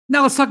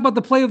Now let's talk about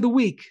the play of the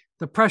week.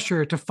 The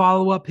pressure to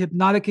follow up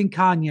Hypnotic and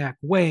Cognac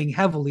weighing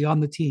heavily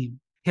on the team.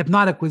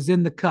 Hypnotic was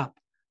in the cup,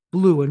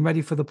 blue and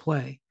ready for the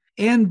play.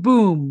 And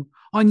boom,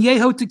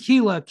 Añejo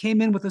Tequila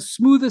came in with a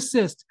smooth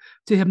assist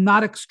to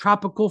Hypnotic's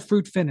tropical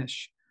fruit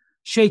finish.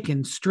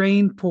 Shaken,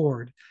 strained,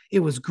 poured. It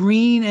was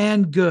green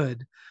and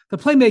good. The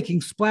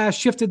playmaking splash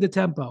shifted the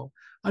tempo.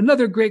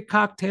 Another great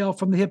cocktail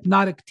from the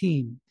Hypnotic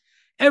team.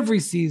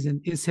 Every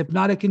season is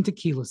Hypnotic and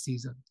Tequila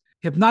season.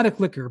 Hypnotic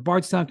Liquor,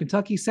 Bardstown,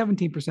 Kentucky,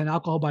 17%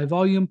 alcohol by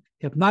volume.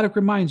 Hypnotic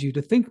reminds you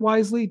to think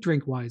wisely,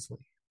 drink wisely.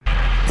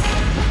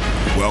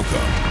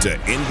 Welcome to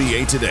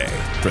NBA Today,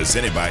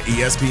 presented by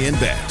ESPN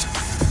Bet.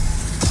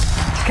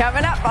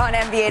 Coming up on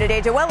NBA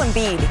Today, Joel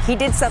Embiid. He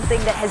did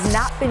something that has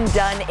not been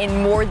done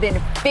in more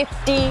than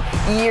 50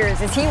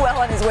 years. Is he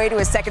well on his way to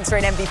his second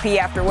straight MVP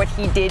after what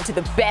he did to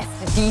the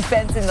best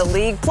defense in the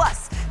league?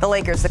 Plus, the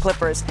Lakers, the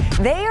Clippers,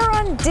 they are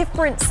on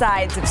different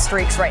sides of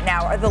streaks right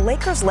now. Are the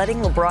Lakers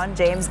letting LeBron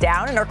James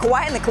down? And are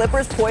Kawhi and the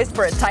Clippers poised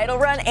for a title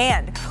run?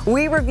 And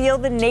we reveal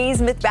the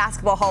Naismith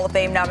Basketball Hall of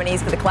Fame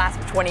nominees for the class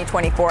of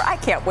 2024. I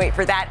can't wait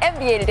for that.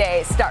 NBA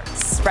Today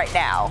starts right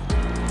now.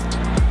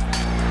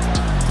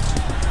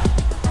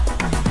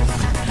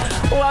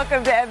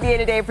 Welcome to NBA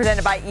Today,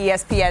 presented by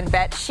ESPN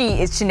Bet. She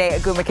is Chiney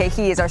Ogwumike.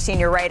 He is our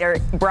senior writer,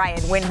 Brian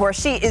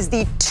Windhorst. She is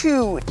the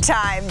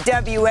two-time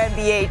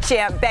WNBA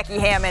champ, Becky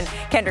Hammon.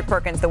 Kendrick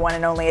Perkins, the one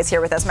and only, is here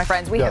with us. My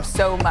friends, we have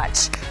so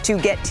much to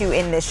get to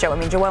in this show. I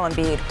mean, Joel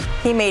Embiid,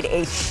 he made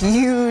a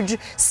huge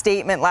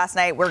statement last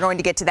night. We're going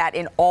to get to that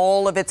in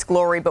all of its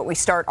glory, but we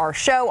start our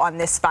show on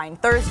this fine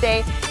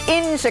Thursday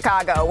in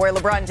Chicago, where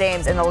LeBron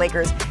James and the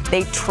Lakers,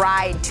 they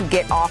tried to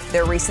get off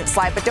their recent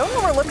slide. But don't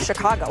overlook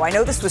Chicago. I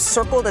know this was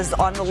circled as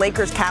on the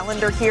Lakers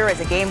calendar here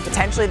as a game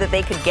potentially that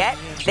they could get.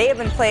 They have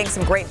been playing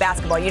some great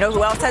basketball. You know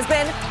who else has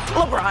been?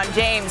 LeBron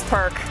James,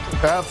 Perk.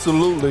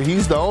 Absolutely.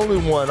 He's the only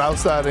one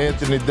outside of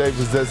Anthony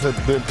Davis that's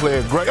been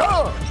playing great.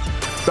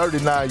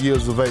 39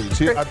 years of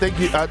age. I think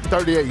at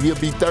 38, he'll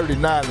be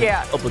 39 in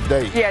a couple of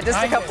days. Yeah,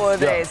 just a couple of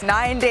days.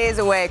 9 days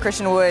away.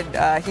 Christian Wood,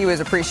 he was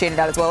appreciating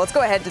that as well. Let's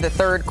go ahead to the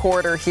third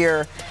quarter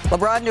here.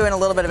 LeBron doing a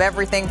little bit of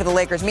everything for the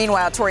Lakers.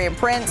 Meanwhile, Taurean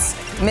Prince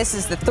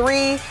misses the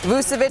three.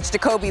 Vucevic to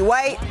Kobe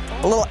White.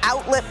 A little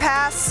outlet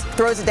pass.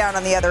 Throws it down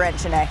on the other end,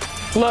 Chiney.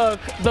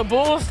 Look, the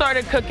Bulls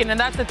started cooking, and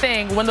that's the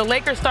thing. When the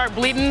Lakers start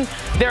bleeding,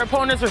 their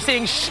opponents are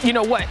seeing,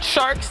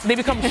 sharks. They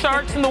become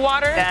sharks in the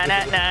water,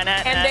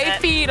 and they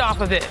feed off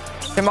of it.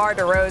 DeMar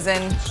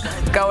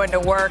DeRozan going to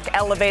work,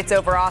 elevates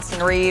over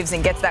Austin Reeves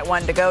and gets that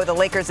one to go. The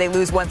Lakers, they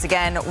lose once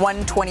again,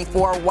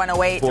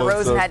 124-108.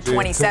 DeRozan had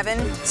 27.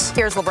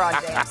 Here's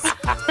LeBron James.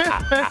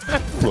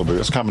 A little bit.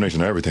 It's a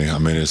combination of everything. I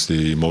mean, it's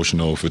the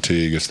emotional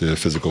fatigue, it's the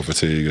physical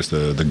fatigue, it's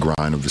the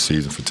grind of the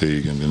season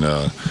fatigue. And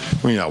then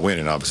when you're not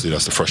winning, obviously,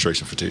 that's the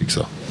frustration fatigue.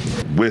 So,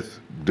 with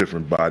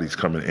different bodies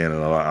coming in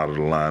and out of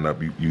the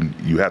lineup,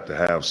 you have to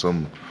have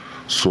some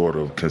sort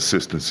of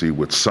consistency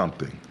with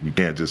something. You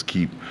can't just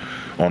keep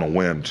on a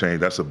whim change.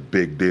 That's a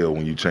big deal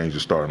when you change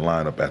the starting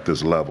lineup at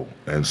this level.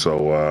 And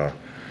so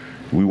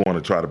we want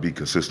to try to be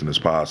consistent as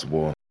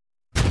possible.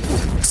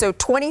 So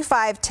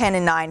 25, 10,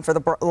 and 9 for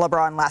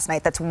LeBron last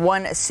night. That's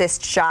one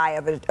assist shy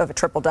of a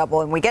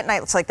triple-double. And we get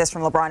nights like this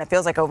from LeBron, it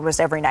feels like almost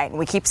every night. And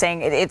we keep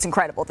saying it's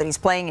incredible that he's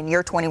playing in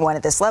year 21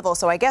 at this level.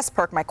 So I guess,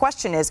 Perk, my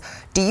question is,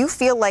 do you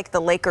feel like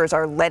the Lakers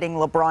are letting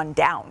LeBron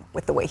down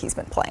with the way he's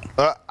been playing?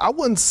 I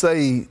wouldn't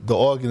say the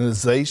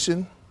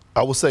organization.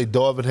 I would say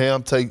Darvin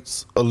Ham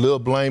takes a little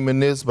blame in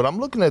this, but I'm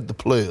looking at the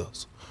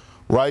players,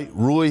 right?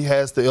 Rui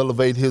has to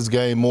elevate his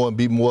game more and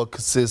be more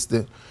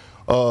consistent.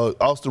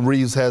 Austin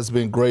Reeves has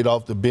been great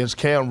off the bench.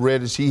 Cam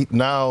Reddish,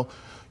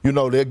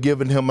 they're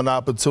giving him an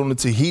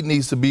opportunity. He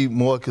needs to be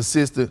more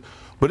consistent.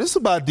 But it's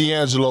about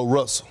D'Angelo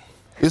Russell.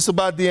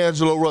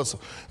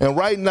 And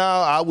right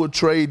now, I would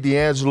trade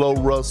D'Angelo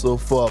Russell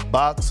for a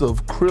box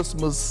of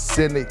Christmas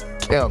scented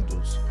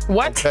candles.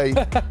 What? Okay?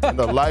 And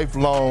a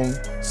lifelong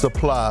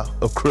supply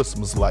of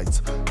Christmas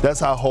lights. That's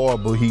how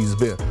horrible he's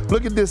been.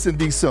 Look at this in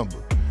December.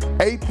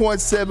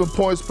 8.7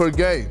 points per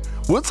game.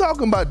 We're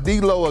talking about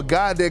D'Lo, a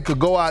guy that could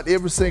go out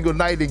every single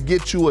night and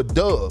get you a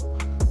dub.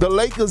 The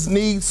Lakers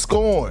need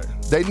scoring.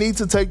 They need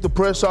to take the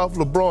pressure off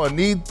LeBron,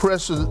 need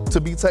pressure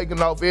to be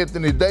taken off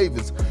Anthony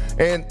Davis.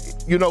 And,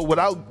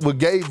 with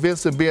Gabe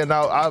Vincent being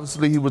out,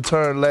 obviously he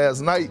returned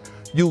last night,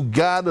 you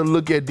got to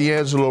look at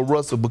D'Angelo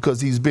Russell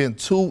because he's been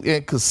too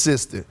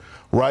inconsistent,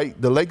 right?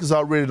 The Lakers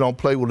already don't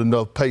play with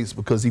enough pace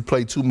because he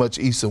played too much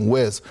East and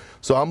West.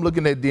 So I'm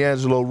looking at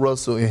D'Angelo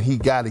Russell, and he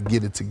got to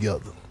get it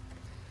together.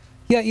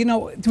 Yeah,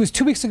 it was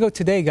 2 weeks ago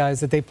today,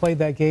 guys, that they played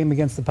that game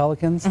against the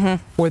Pelicans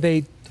where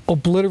they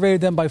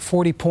obliterated them by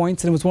 40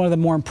 points, and it was one of the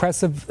more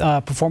impressive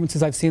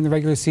performances I've seen in the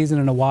regular season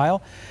in a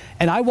while.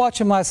 And I watched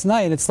them last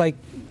night, and it's like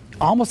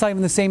almost not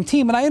even the same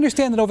team. And I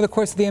understand that over the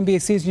course of the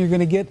NBA season, you're going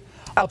to get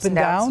ups and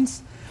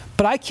downs.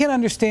 But I can't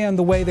understand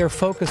the way their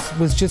focus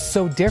was just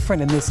so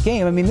different in this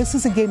game. I mean, this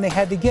is a game they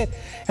had to get.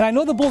 And I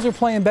know the Bulls are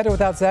playing better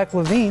without Zach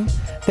LaVine.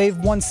 They've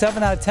won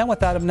 7 out of 10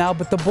 without him now.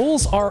 But the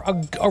Bulls are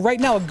right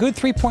now a good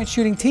three-point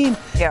shooting team.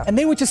 Yeah. And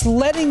they were just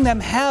letting them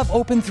have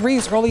open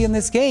threes early in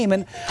this game.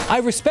 And I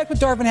respect what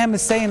Darvin Ham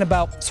is saying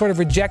about sort of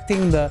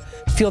rejecting the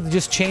field to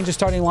just change the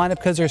starting lineup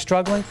because they're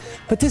struggling.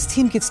 But this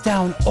team gets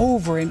down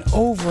over and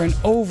over and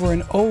over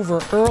and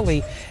over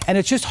early. And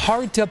it's just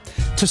hard to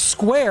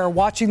square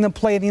watching them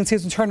play in the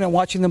in-season tournament and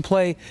watching them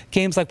play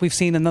games like we've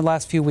seen in the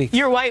last few weeks.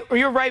 You're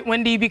right,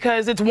 Wendy,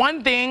 because it's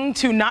one thing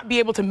to not be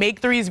able to make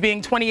threes,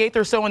 being 28th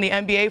or so in the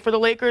NBA for the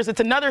Lakers. It's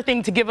another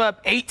thing to give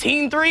up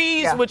 18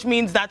 threes, which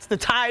means that's the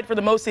tide for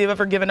the most they've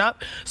ever given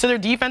up. So their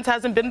defense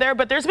hasn't been there.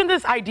 But there's been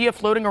this idea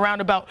floating around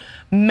about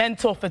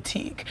mental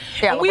fatigue.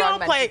 Yeah, and we all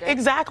play,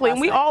 exactly,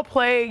 and we all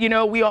play,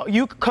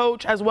 you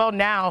coach as well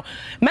now.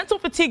 Mental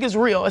fatigue is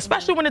real,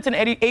 especially when it's an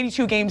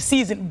 82-game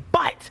season.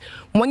 But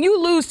when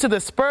you lose to the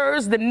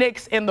Spurs, the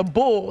Knicks, and the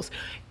Bulls,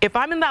 if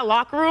I'm in that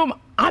locker room,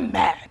 I'm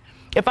mad.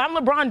 If I'm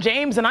LeBron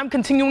James and I'm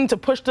continuing to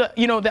push the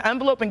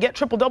envelope and get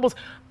triple doubles,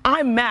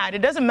 I'm mad.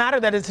 It doesn't matter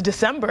that it's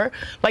December.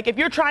 Like, if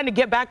you're trying to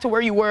get back to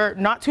where you were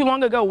not too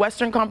long ago,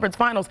 Western Conference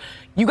Finals,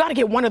 you got to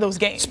get one of those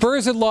games.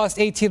 Spurs had lost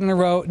 18 in a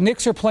row.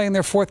 Knicks are playing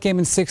their 4th game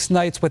in 6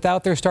 nights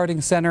without their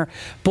starting center.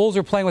 Bulls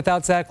are playing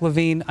without Zach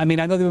LaVine. I mean,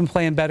 I know they've been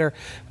playing better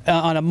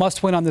on a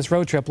must-win on this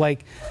road trip.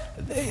 Like,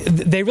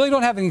 they really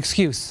don't have an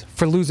excuse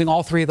for losing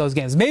all 3 of those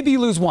games. Maybe you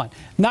lose one.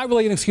 Not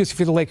really an excuse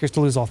for the Lakers to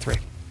lose all 3.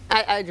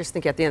 I just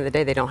think at the end of the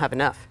day, they don't have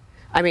enough.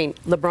 I mean,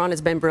 LeBron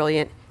has been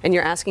brilliant, and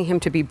you're asking him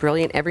to be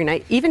brilliant every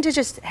night, even to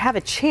just have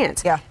a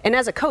chance. Yeah. And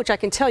as a coach, I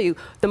can tell you,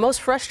 the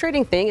most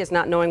frustrating thing is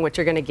not knowing what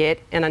you're going to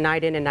get on a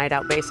night in and night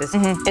out basis.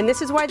 Mm-hmm. And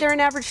this is why they're an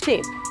average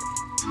team.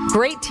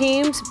 Great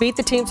teams beat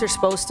the teams they're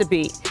supposed to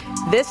beat.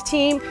 This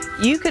team,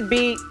 you could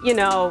be,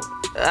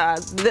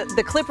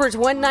 the Clippers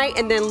one night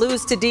and then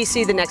lose to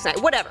DC the next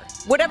night.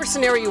 Whatever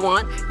scenario you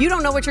want, you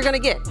don't know what you're going to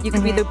get. You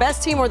could be the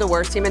best team or the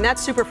worst team, and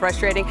that's super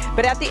frustrating.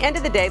 But at the end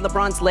of the day,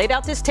 LeBron's laid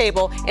out this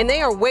table, and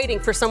they are waiting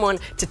for someone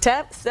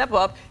to step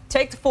up,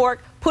 take the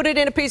fork, put it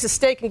in a piece of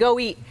steak, and go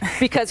eat,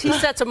 because he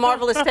sets a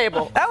marvelous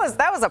table. That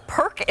was a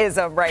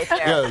Perk-ism right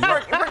there.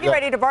 Perky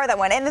ready to bar that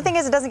one. And the thing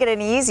is, it doesn't get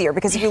any easier,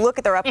 because if you look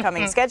at their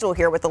upcoming schedule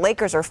here, what the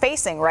Lakers are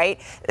facing, right,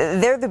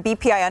 they're the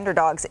BPI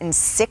underdogs in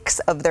 6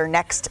 of their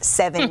next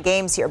 7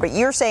 games here. But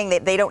you're saying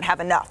that they don't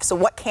have enough. So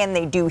what can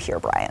they do here,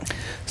 Brian?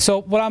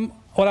 So what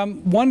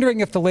I'm wondering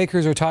if the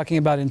Lakers are talking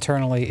about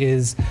internally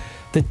is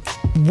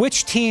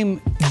which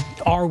team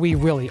are we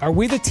really? Are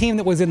we the team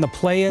that was in the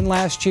play-in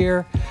last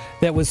year,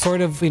 that was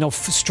sort of,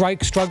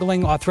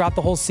 struggling throughout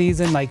the whole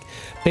season, like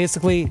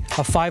basically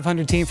a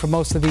 500 team for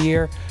most of the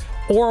year?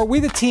 Or are we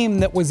the team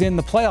that was in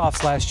the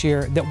playoffs last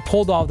year that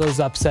pulled all those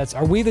upsets?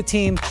 Are we the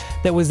team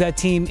that was that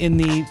team in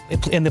the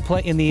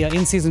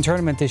in-season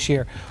tournament this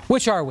year?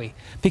 Which are we?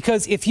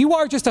 Because if you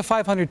are just a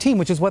 500 team,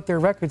 which is what their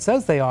record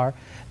says they are,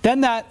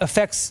 then that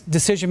affects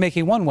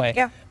decision-making one way.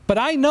 Yeah. But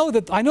I know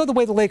the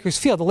way the Lakers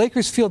feel. The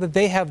Lakers feel that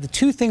they have the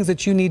 2 things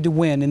that you need to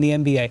win in the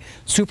NBA: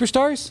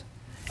 superstars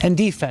and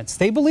defense.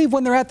 They believe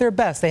when they're at their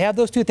best, they have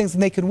those 2 things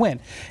and they can win.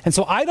 And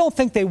so I don't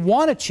think they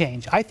want to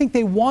change. I think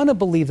they want to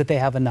believe that they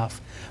have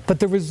enough. But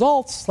the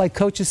results, like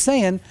Coach is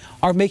saying,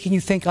 are making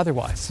you think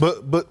otherwise.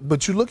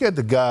 But you look at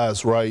the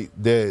guys, right,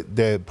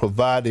 that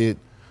provided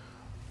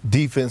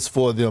defense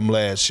for them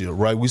last year,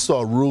 right? We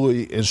saw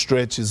Rui in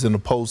stretches in the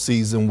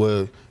postseason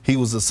where he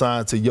was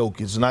assigned to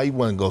Jokic. Now, he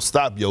wasn't going to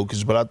stop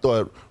Jokic, but I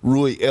thought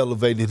Rui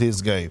elevated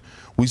his game.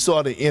 We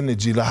saw the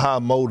energy, the high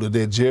motor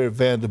that Jared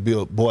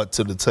Vanderbilt brought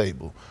to the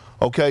table,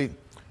 okay?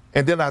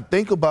 And then I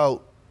think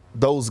about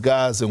those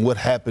guys and what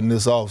happened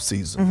this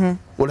offseason. Mm-hmm.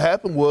 What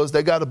happened was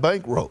they got a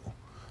bankroll.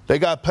 They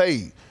got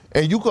paid.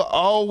 And you can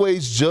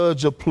always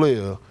judge a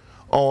player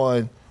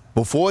on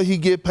before he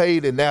get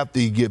paid and after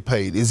he get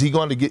paid. Is he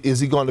going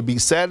to be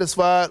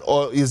satisfied,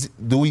 or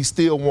do he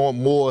still want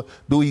more?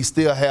 Do he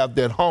still have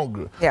that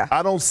hunger? Yeah.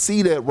 I don't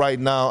see that right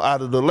now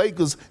out of the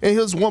Lakers. And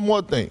here's one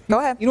more thing. Go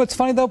ahead. You know what's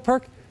funny though,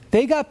 Perk?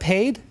 They got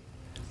paid,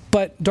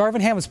 but Darvin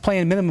Ham is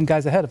playing minimum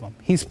guys ahead of him.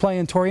 He's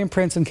playing Taurean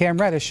Prince and Cam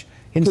Reddish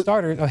in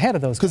starter ahead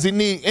of those guys. Because he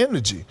need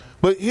energy.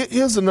 But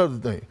here's another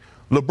thing.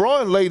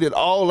 LeBron laid it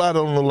all out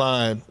on the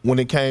line when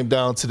it came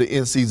down to the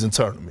in-season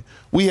tournament.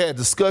 We had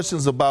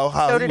discussions about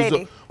how so did he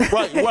was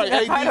right.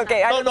 AD.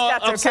 Okay,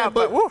 I'm saying,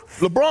 but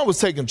LeBron was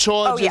taking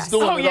charges,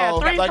 doing it all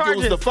like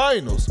charges. It was the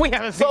finals. We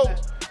haven't seen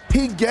that.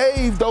 He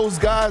gave those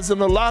guys in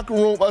the locker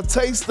room a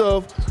taste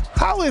of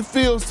how it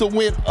feels to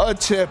win a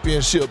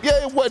championship.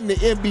 Yeah, it wasn't the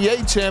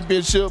NBA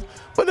championship,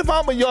 but if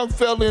I'm a young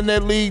fella in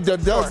that league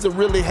that doesn't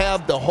really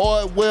have the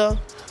hardware,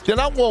 then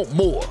I want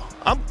more.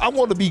 I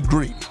want to be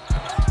greedy.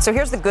 So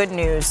here's the good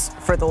news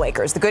for for the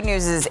Lakers. The good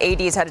news is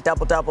AD's had a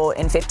double-double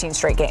in 15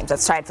 straight games.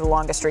 That's tied for the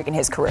longest streak in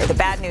his career. The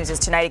bad news is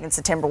tonight against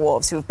the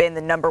Timberwolves, who've been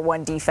the number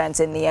one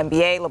defense in the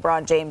NBA,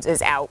 LeBron James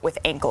is out with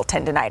ankle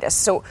tendonitis.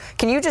 So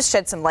can you just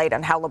shed some light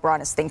on how LeBron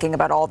is thinking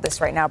about all of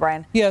this right now,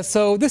 Brian? Yeah,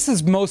 so this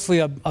is mostly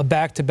a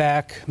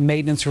back-to-back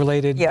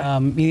maintenance-related. Yeah.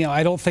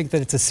 I don't think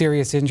that it's a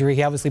serious injury.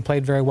 He obviously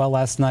played very well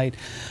last night.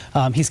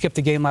 He skipped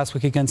a game last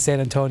week against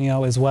San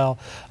Antonio as well.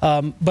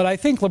 But I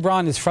think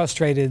LeBron is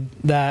frustrated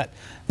that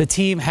the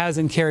team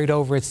hasn't carried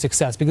over its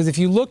success. Because if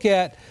you look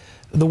at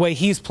the way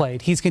he's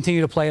played, he's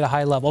continued to play at a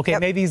high level. Okay,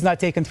 maybe he's not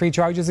taking 3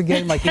 charges a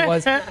game like he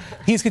was.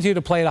 He's continued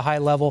to play at a high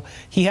level.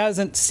 He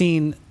hasn't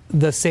seen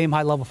the same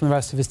high level from the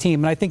rest of his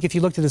team. And I think if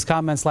you looked at his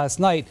comments last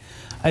night,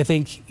 I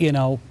think,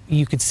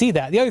 you could see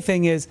that. The other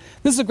thing is,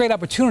 this is a great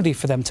opportunity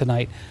for them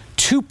tonight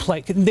to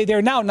play.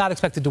 They're now not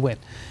expected to win.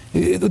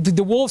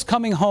 The Wolves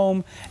coming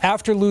home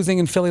after losing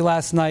in Philly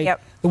last night.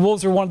 Yep. The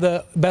Wolves are one of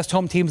the best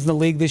home teams in the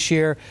league this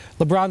year.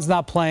 LeBron's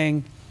not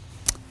playing.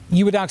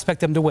 You would not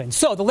expect them to win.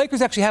 So the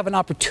Lakers actually have an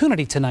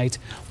opportunity tonight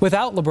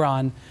without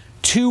LeBron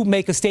to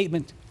make a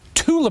statement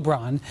to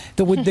LeBron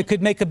that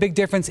could make a big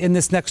difference in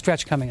this next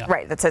stretch coming up.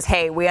 Right, that says,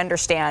 hey, we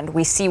understand,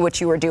 we see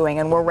what you are doing,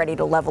 and we're ready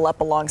to level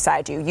up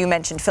alongside you. You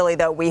mentioned Philly,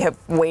 though. We have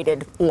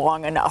waited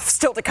long enough.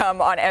 Still to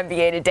come on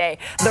NBA Today.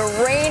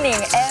 The reigning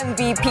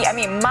MVP. I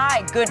mean,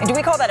 my goodness. Do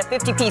we call that a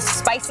 50-piece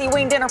spicy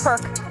wing dinner,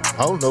 Perk?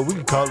 I don't know. We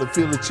can call it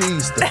Philly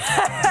cheese steak.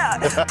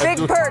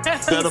 Big Perk.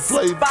 Better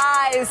play.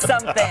 Spies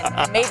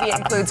something. Maybe it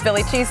includes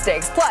Philly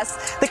cheesesteaks.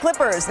 Plus, the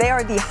Clippers, they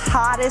are the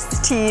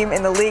hottest team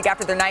in the league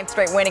after their 9th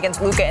straight win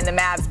against Luka and the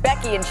Mavs.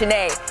 Becky and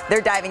Shanae,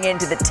 they're diving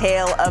into the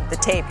tale of the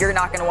tape. You're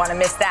not going to want to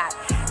miss that.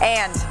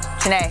 And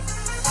Shanae.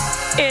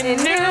 In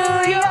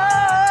New York.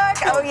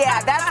 Oh,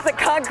 yeah, that's the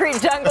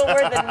concrete jungle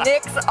where the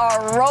Knicks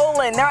are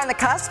rolling. They're on the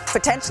cusp,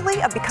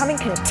 potentially, of becoming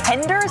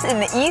contenders in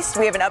the East.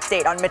 We have an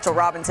update on Mitchell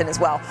Robinson as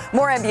well.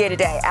 More NBA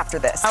Today after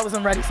this. I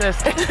wasn't ready, sis.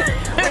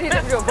 Ready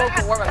to do a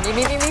vocal warm-up.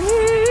 Me.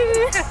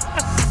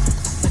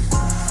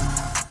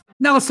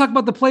 Now let's talk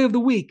about the play of the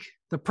week.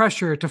 The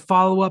pressure to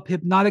follow up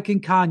Hypnotic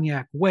and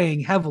Cognac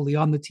weighing heavily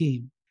on the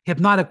team.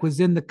 Hypnotic was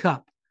in the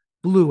cup,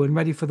 blue and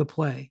ready for the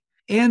play.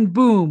 And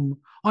boom,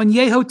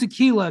 Añejo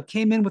Tequila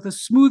came in with a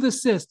smooth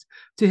assist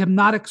to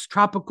Hypnotic's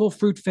tropical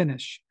fruit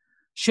finish.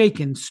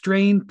 Shaken,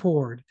 strained,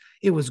 poured.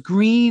 It was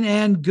green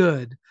and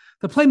good.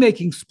 The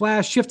playmaking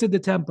splash shifted the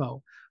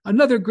tempo.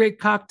 Another great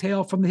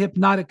cocktail from the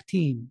Hypnotic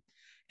team.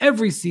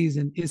 Every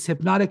season is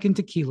Hypnotic and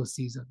Tequila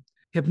season.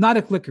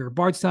 Hypnotic Liquor,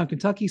 Bardstown,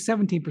 Kentucky,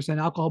 17%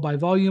 alcohol by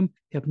volume.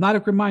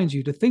 Hypnotic reminds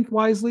you to think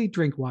wisely,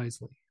 drink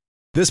wisely.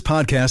 This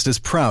podcast is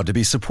proud to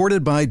be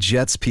supported by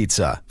Jets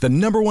Pizza, the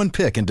 #1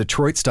 pick in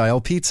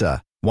Detroit-style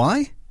pizza.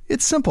 Why?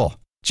 It's simple.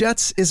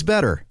 Jets is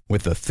better.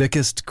 With the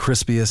thickest,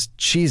 crispiest,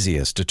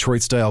 cheesiest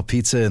Detroit-style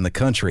pizza in the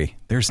country,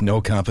 there's no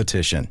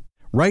competition.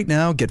 Right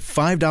now, get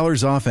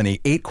 $5 off any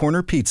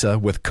 8-corner pizza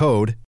with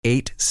code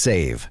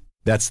 8SAVE.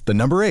 That's the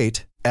number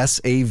 8,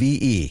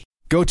 SAVE.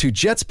 Go to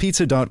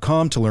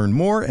jetspizza.com to learn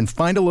more and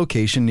find a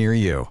location near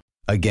you.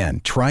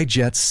 Again, try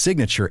Jet's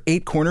signature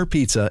 8-corner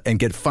pizza and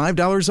get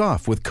 $5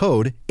 off with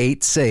code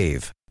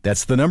 8SAVE.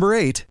 That's the number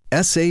 8,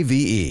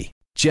 SAVE.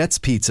 Jet's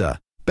Pizza.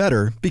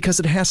 Better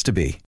because it has to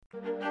be.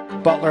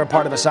 Butler, a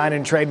part of a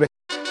sign-in trade with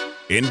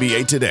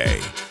NBA Today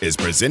is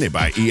presented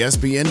by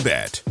ESPN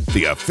Bet,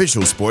 the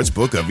official sports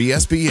book of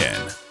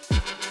ESPN.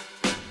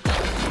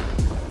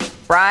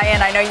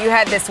 Brian, I know you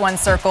had this one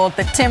circled.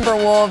 The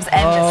Timberwolves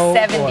and the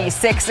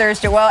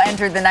 76ers. Joel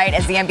entered the night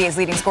as the NBA's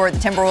leading scorer. The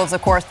Timberwolves,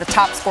 of course, the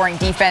top scoring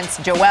defense.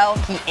 Joel,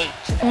 he ate.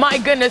 My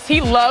goodness,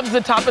 he loves the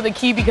top of the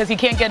key because he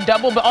can't get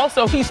double, but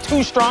also he's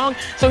too strong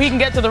so he can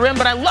get to the rim.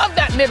 But I love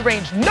that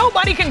mid-range.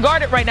 Nobody can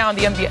guard it right now in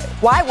the NBA.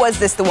 Why was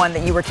this the one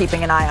that you were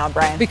keeping an eye on,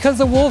 Brian? Because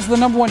the Wolves are the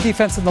 #1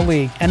 defense in the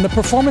league. And the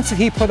performance that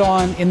he put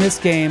on in this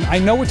game, I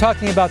know we're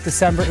talking about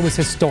December, it was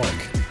historic.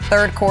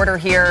 Third quarter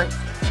here.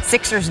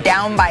 Sixers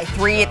down by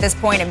 3 at this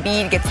point.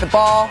 Embiid gets the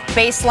ball.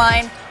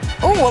 Baseline.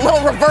 Ooh, a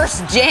little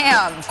reverse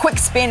jam. Quick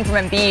spin from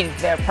Embiid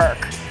there,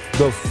 Perk.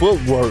 The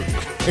footwork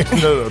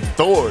and the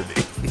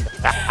authority.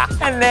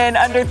 And then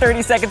under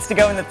 30 seconds to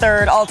go in the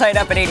third, all tied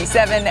up at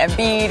 87.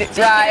 Embiid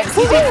drives.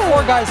 He beat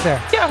 4 guys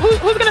there. Yeah, who's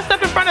going to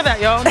step in front of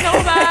that, y'all?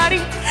 Nobody.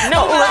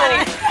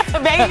 Nobody.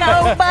 He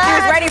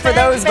was ready for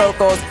those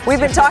vocals. We've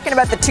been talking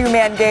about the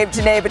two-man game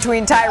today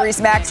between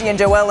Tyrese Maxey and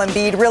Joel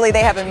Embiid. Really,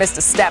 they haven't missed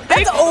a step.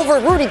 That's over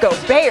Rudy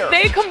Gobert.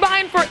 They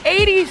combined for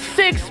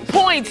 86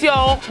 points,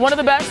 y'all. One of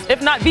the best,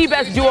 if not the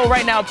best duo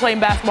right now playing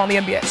basketball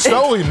in the NBA.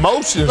 Show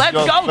emotions, Let's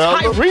go,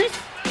 Tyrese.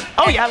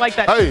 Oh, yeah, I like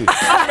that. Hey.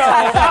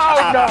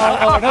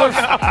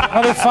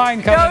 Another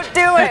fine coming. Don't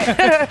do it.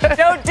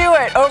 Don't do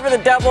it. Over the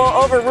double,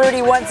 over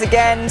Rudy once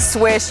again.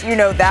 Swish, you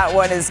know that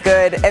one is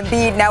good.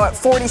 Embiid now at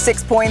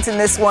 46 points in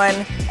this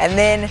one. And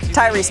then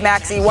Tyrese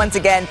Maxey once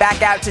again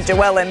back out to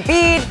Joel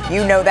Embiid.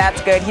 You know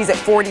that's good. He's at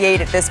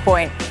 48 at this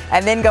point.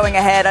 And then going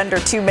ahead under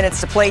 2 minutes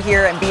to play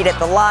here. Embiid at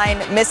the line.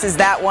 Misses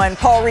that one.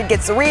 Paul Reed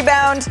gets the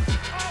rebound.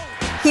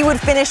 He would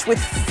finish with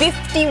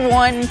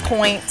 51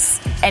 points,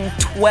 and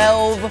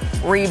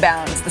 12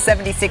 rebounds. The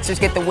 76ers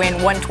get the win,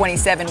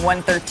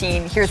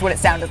 127-113. Here's what it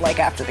sounded like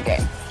after the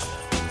game.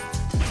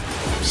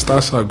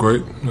 Stats are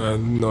great.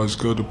 It's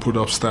good to put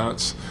up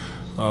stats.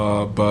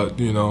 But,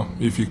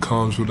 if he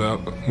comes with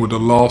a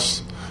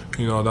loss,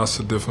 that's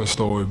a different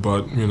story.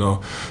 But,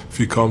 if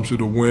he comes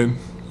with a win,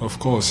 of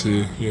course,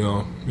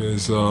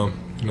 is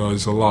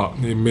a lot.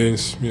 It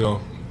means,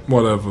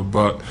 whatever.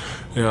 But,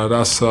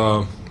 that's,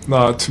 to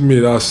me,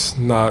 that's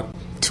not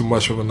too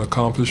much of an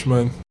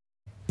accomplishment.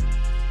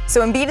 So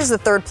Embiid is the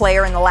third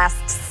player in the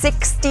last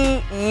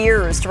 60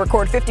 years to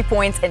record 50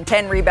 points and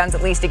 10 rebounds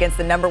at least against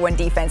the number one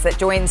defense. That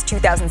joins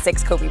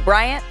 2006 Kobe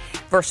Bryant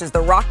versus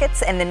the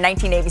Rockets, and then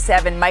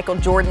 1987 Michael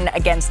Jordan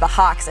against the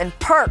Hawks. And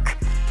Perk,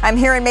 I'm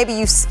hearing maybe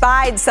you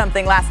spied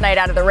something last night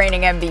out of the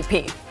reigning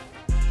MVP.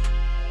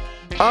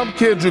 I'm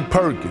Kendrick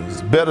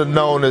Perkins, better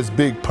known as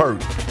Big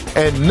Perk,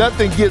 and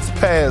nothing gets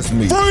past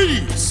me.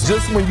 Freeze!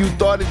 Just when you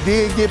thought it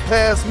did get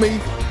past me,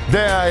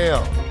 there I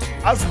am.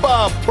 I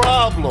spy a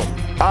problem.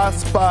 I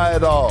spy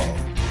it all.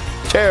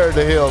 Carry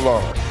the hell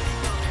on.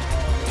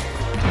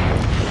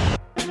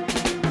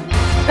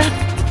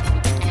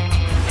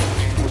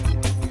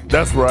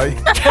 That's right.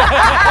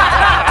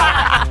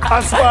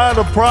 I spied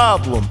a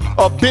problem,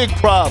 a big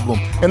problem.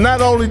 And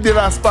not only did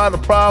I spy the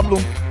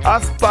problem,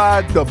 I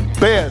spied the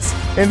best.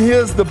 And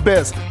here's the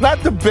best.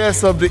 Not the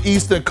best of the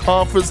Eastern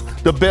Conference,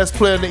 the best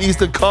player in the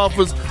Eastern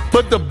Conference,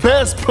 but the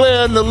best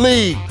player in the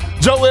league,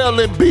 Joel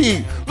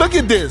Embiid. Look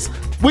at this.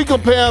 We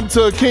compare him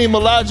to Hakeem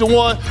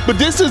Olajuwon, but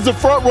this is the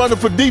front runner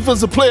for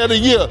Defensive Player of the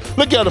Year.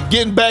 Look at him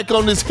getting back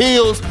on his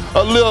heels,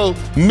 a little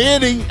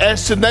midi,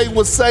 as Sinead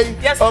would say,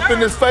 up in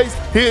his face.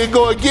 Here he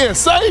go again.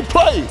 Same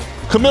play.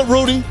 Come here,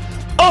 Rudy.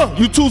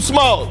 You too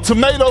small.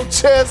 Tomato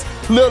chest,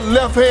 little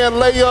left hand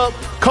layup,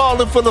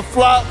 calling for the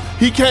flop.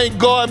 He can't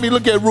guard me.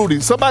 Look at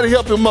Rudy. Somebody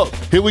help him up.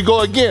 Here we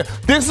go again.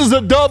 This is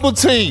a double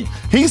team.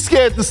 He's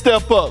scared to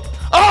step up.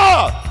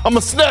 I'm going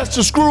to snatch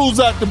the screws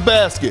out the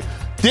basket.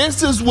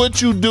 This is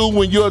what you do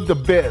when you're the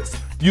best.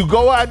 You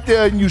go out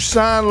there and you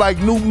shine like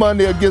new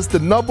money against the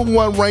number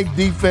one ranked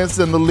defense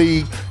in the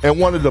league and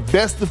one of the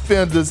best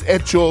defenders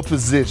at your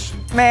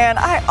position. Man,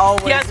 I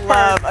always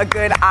love a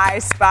good I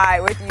Spy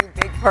with you,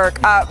 Big Perk.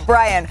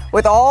 Brian,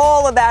 with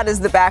all of that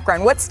as the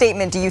background, what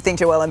statement do you think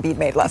Joel Embiid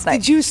made last night?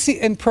 Did you see,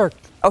 and Perk?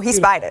 Oh, he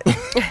spied it.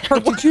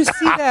 Perk, did you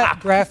see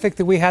that graphic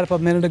that we had up a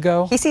minute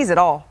ago? He sees it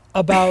all.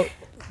 About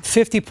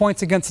 50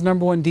 points against the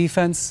number one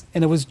defense,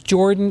 and it was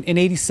Jordan in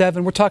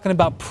 87. We're talking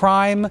about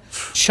prime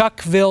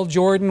Chuckville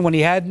Jordan when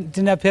he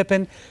didn't have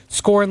Pippen,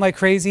 scoring like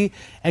crazy,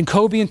 and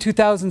Kobe in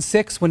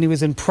 2006 when he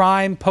was in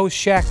prime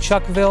post-Shaq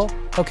Chuckville,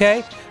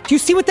 okay? Do you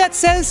see what that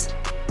says?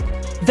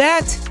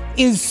 That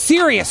is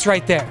serious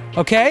right there,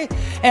 okay?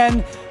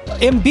 And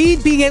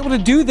Embiid being able to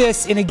do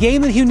this in a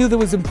game that he knew that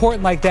was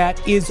important like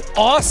that is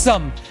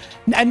awesome.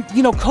 And,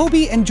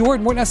 Kobe and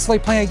Jordan weren't necessarily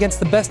playing against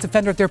the best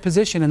defender at their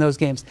position in those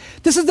games.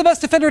 This is the best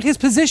defender at his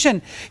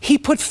position. He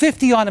put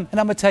 50 on him. And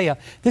I'm going to tell you,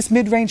 this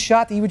mid-range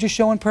shot that you were just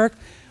showing, Perk,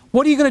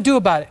 what are you going to do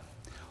about it?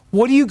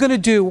 What are you going to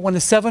do when a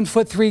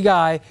 7'3"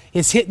 guy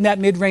is hitting that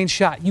mid-range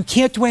shot? You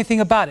can't do anything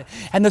about it.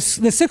 And the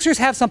Sixers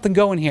have something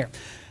going here.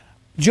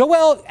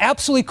 Joel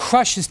absolutely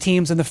crushes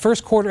teams in the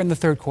first quarter and the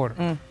third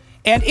quarter.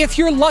 And if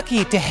you're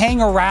lucky to hang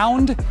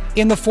around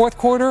in the fourth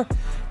quarter,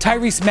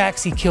 Tyrese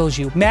Maxey kills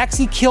you.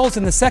 Maxey kills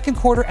in the second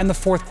quarter and the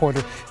fourth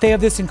quarter. They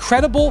have this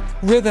incredible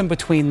rhythm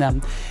between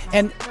them.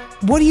 And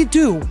what do you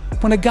do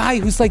when a guy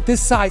who's like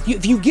this size,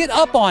 if you get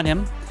up on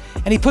him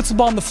and he puts the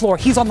ball on the floor,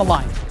 he's on the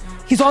line.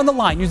 He's on the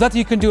line. There's nothing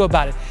you can do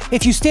about it.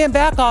 If you stand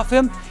back off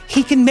him,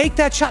 he can make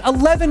that shot.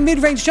 11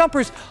 mid-range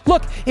jumpers.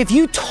 Look, if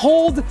you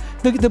told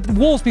the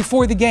Wolves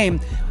before the game,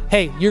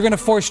 hey, you're going to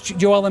force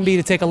Joel Embiid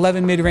to take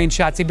 11 mid-range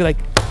shots, he'd be like,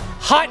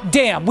 hot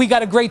damn, we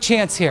got a great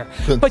chance here.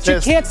 But you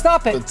can't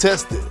stop it.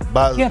 Contested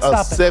by a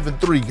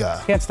 7'3"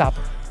 guy. Can't stop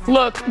it.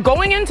 Look,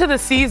 going into the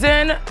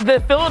season,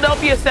 the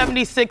Philadelphia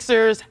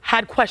 76ers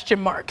had question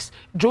marks.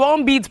 Joel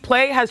Embiid's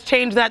play has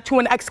changed that to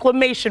an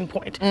exclamation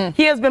point.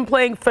 He has been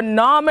playing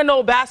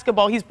phenomenal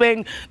basketball. He's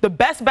playing the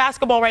best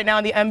basketball right now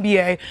in the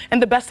NBA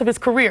and the best of his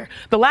career.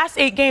 The last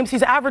 8 games,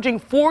 he's averaging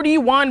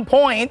 41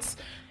 points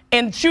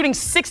and shooting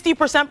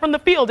 60% from the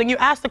field. And you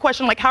ask the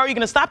question, how are you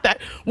going to stop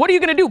that? What are you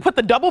going to do? Put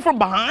the double from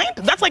behind?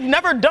 That's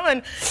never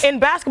done in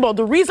basketball.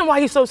 The reason why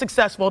he's so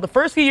successful, the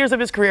first few years of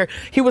his career,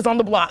 he was on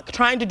the block,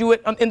 trying to do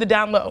it in the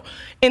down low.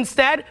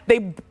 Instead, they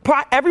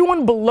brought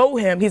everyone below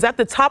him. He's at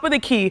the top of the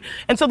key,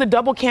 and so the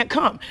double can't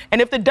come. And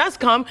if it does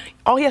come,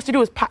 all he has to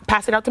do is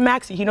pass it out to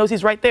Maxey. He knows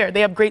he's right there.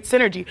 They have great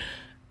synergy.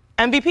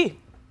 MVP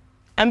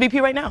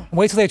right now.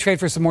 Wait till they trade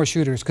for some more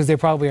shooters, because they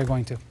probably are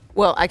going to.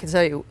 Well, I can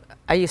tell you,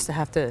 I used to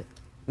have to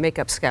make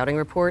up scouting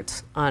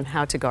reports on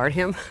how to guard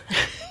him.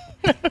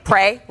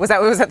 Pray? Was that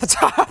what was at the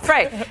top?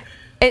 Right.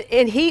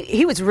 And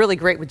he was really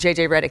great with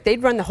J.J. Redick.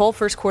 They'd run the whole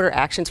first quarter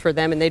actions for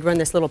them, and they'd run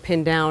this little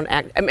pin down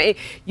act. I mean,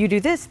 you do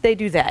this, they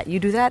do that. You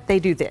do that, they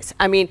do this.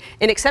 I mean,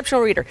 an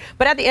exceptional reader.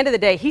 But at the end of the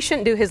day, he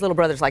shouldn't do his little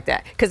brothers like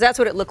that, because that's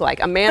what it looked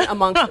like, a man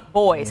amongst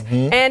boys.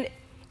 And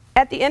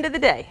at the end of the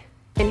day,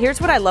 And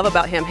here's what I love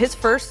about him. His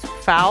first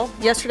foul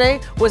yesterday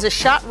was a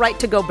shot right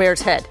to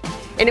Gobert's head.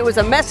 And it was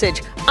a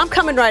message, I'm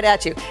coming right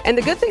at you. And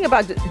the good thing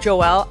about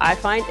Joel, I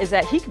find, is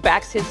that he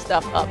backs his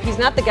stuff up. He's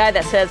not the guy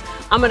that says,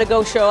 I'm going to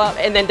go show up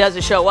and then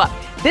doesn't show up.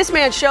 This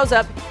man shows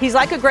up. He's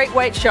like a great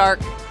white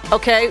shark,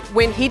 okay?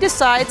 When he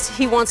decides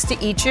he wants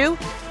to eat you,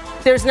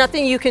 there's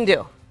nothing you can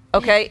do,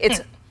 okay? It's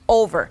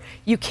over.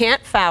 You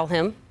can't foul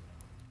him.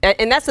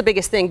 And that's the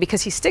biggest thing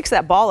because he sticks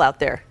that ball out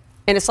there.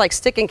 And it's like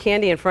sticking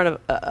candy in front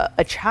of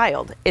a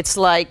child. It's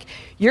like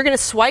you're going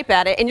to swipe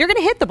at it and you're going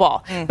to hit the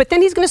ball. But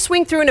then he's going to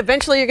swing through and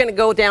eventually you're going to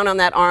go down on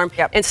that arm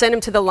and send him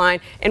to the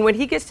line. And when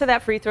he gets to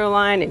that free throw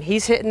line and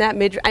he's hitting that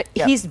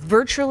he's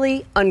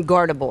virtually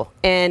unguardable.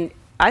 And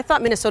I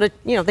thought Minnesota,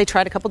 they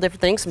tried a couple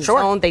different things. Some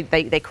zone,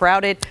 they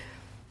crowded.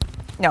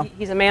 No.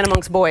 He's a man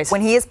amongst boys. When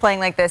he is playing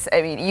like this,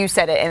 I mean, you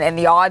said it, and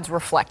the odds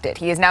reflect it.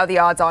 He is now the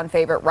odds-on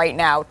favorite right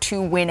now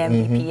to win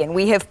MVP. And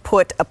we have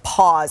put a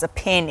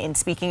pin in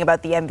speaking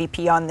about the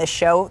MVP on this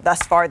show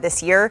thus far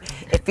this year.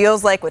 It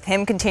feels like with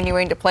him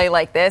continuing to play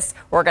like this,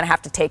 we're going to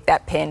have to take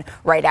that pin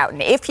right out.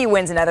 And if he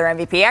wins another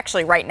MVP,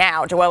 actually right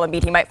now, Joel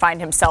Embiid, he might find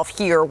himself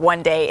here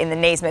one day in the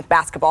Naismith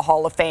Basketball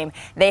Hall of Fame.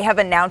 They have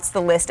announced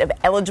the list of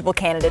eligible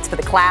candidates for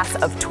the class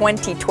of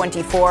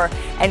 2024.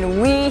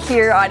 And we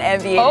here on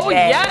NBA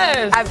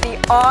Today have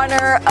the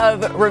honor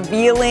of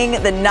revealing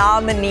the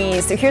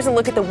nominees. So here's a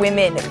look at the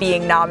women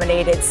being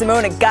nominated.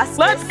 Simone Augustus.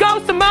 Let's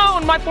go,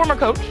 Simone, my former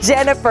coach.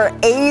 Jennifer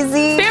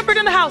Azzi. Stanford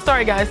in the house.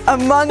 Sorry, guys.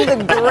 Among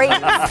the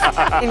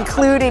greats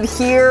included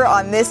here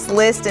on this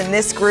list in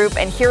this group.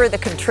 And here are the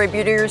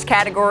contributors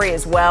category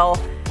as well.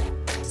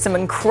 Some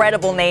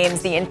incredible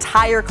names, the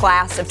entire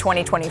class of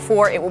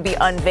 2024. It will be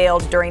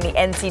unveiled during the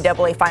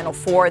NCAA Final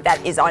Four.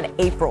 That is on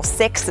April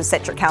 6th, so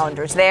set your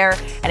calendars there.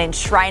 And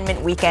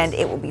Enshrinement Weekend,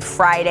 it will be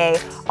Friday,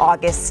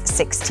 August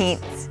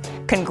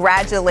 16th.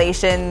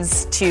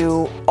 Congratulations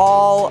to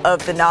all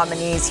of the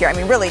nominees here. I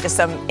mean, really just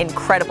some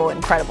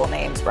incredible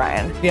names,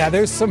 Brian. Yeah,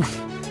 there's some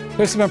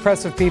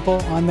impressive people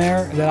on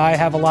there that I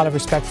have a lot of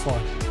respect for.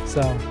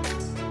 So,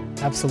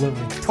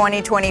 absolutely.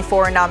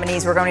 2024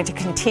 nominees. We're going to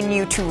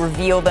continue to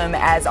reveal them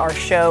as our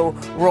show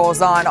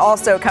rolls on.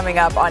 Also coming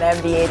up on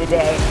NBA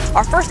Today,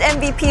 our first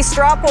MVP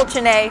straw poll,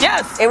 Chene.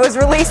 Yes. It was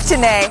released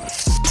today.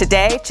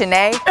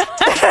 Chene.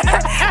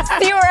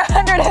 Fewer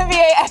 100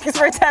 NBA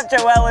experts have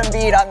Joel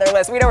Embiid on their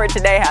list. We know where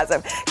Chene has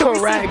him. Can we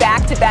see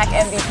back-to-back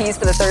MVPs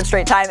for the third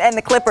straight time? And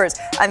the Clippers,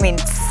 I mean,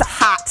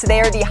 hot. They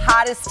are the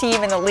hottest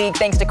team in the league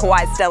thanks to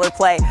Kawhi's stellar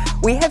play.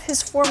 We have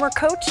his former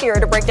coach here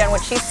to break down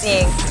what she's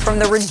seeing from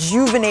the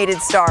rejuvenated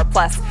star.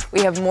 Plus,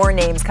 we have more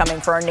names coming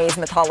for our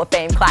Naismith Hall of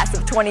Fame class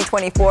of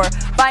 2024.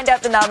 Find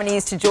out the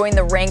nominees to join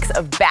the ranks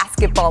of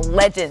basketball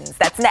legends.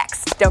 That's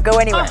next. Don't go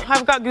anywhere. Oh,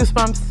 I've got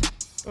goosebumps.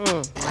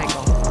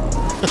 Michael.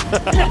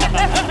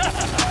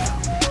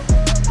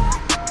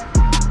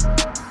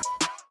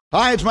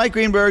 Hi, it's Mike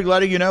Greenberg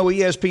letting you know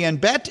ESPN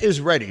Bet is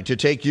ready to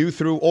take you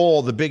through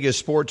all the biggest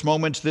sports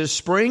moments this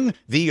spring.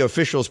 The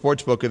official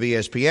sportsbook of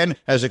ESPN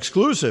has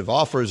exclusive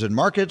offers and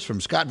markets from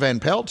Scott Van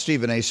Pelt,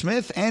 Stephen A.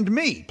 Smith, and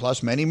me,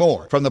 plus many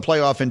more. From the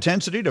playoff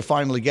intensity to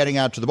finally getting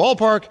out to the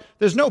ballpark,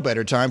 there's no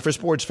better time for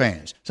sports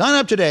fans. Sign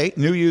up today.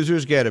 New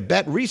users get a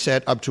bet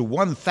reset up to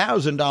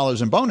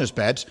 $1,000 in bonus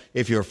bets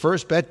if your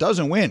first bet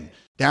doesn't win.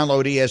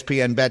 Download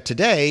ESPN Bet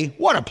today.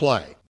 What a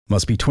play.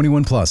 Must be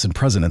 21 plus and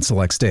present in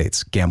select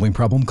states. Gambling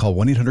problem? Call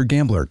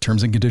 1-800-GAMBLER.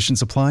 Terms and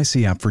conditions apply.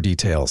 See app for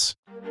details.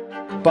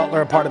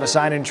 Butler, a part of a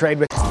sign-and-trade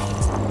with...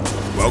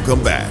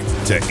 Welcome back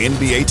to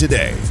NBA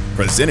Today,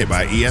 presented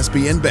by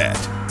ESPN Bet.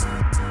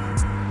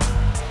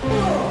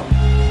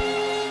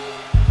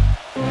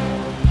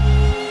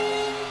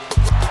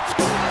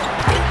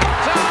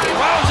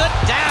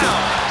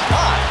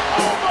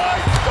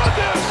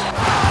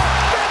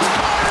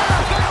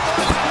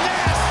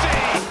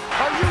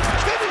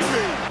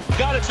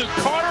 To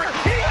Carter.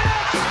 He is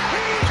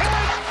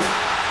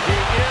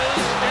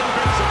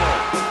invincible.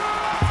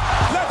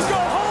 Let's go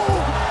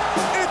home.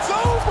 It's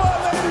over,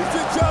 ladies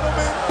and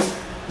gentlemen.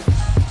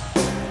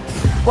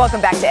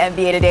 Welcome back to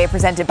NBA Today,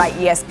 presented by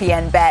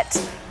ESPN Bet.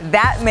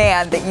 That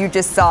man that you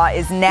just saw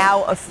is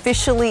now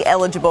officially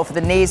eligible for the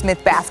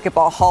Naismith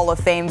Basketball Hall of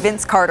Fame.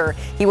 Vince Carter,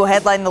 he will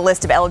headline the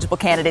list of eligible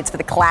candidates for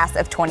the class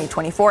of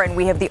 2024, and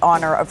we have the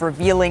honor of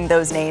revealing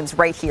those names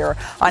right here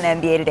on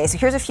NBA Today. So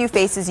here's a few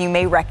faces you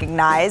may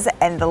recognize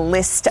and the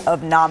list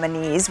of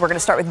nominees. We're going to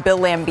start with Bill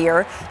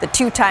Laimbeer, the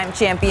two-time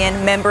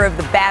champion, member of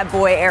the bad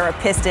boy era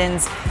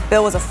Pistons.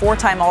 Bill was a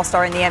four-time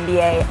All-Star in the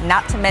NBA,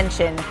 not to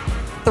mention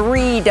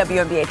 3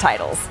 WNBA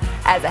titles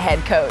as a head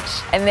coach.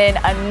 And then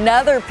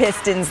another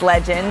Pistons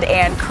legend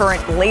and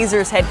current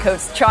Blazers head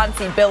coach,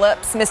 Chauncey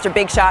Billups, Mr.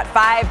 Big Shot,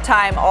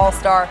 5-time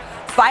All-Star,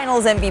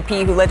 Finals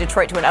MVP, who led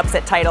Detroit to an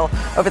upset title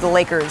over the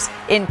Lakers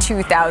in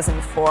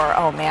 2004.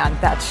 Oh man,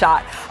 that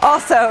shot.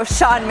 Also,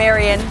 Sean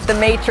Marion, the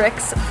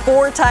Matrix,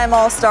 4-time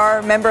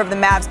All-Star, member of the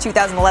Mavs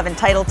 2011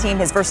 title team.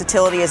 His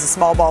versatility as a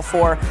small ball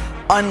 4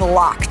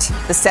 unlocked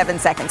the 7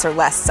 seconds or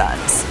less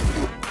Suns.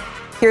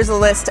 Here's a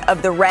list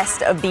of the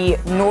rest of the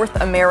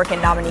North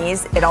American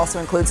nominees. It also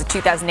includes the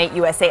 2008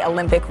 USA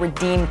Olympic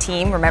Redeem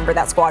Team. Remember,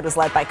 that squad was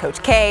led by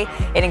Coach K.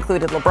 It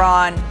included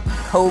LeBron,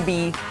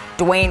 Kobe,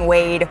 Dwayne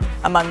Wade,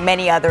 among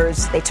many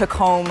others. They took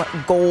home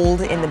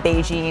gold in the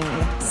Beijing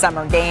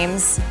Summer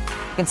Games.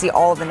 You can see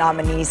all of the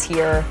nominees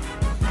here.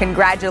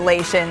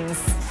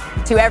 Congratulations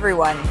to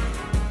everyone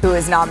who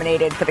is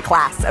nominated for the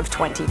class of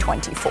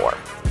 2024.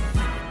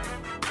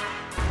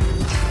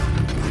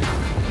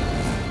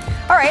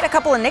 All right, a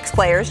couple of Knicks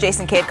players,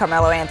 Jason Kidd,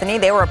 Carmelo Anthony,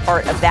 they were a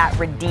part of that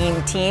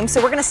Redeem team.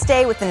 So we're going to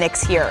stay with the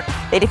Knicks here.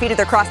 They defeated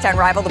their crosstown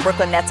rival, the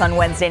Brooklyn Nets, on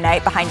Wednesday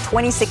night behind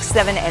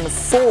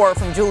 26-7-4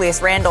 from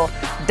Julius Randle.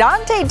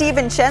 Dante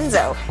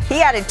DiVincenzo,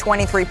 he added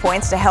 23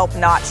 points to help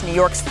notch New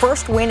York's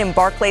first win in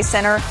Barclays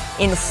Center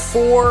in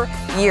 4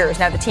 years.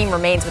 Now, the team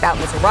remains without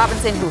Mitchell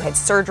Robinson, who had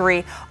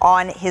surgery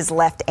on his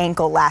left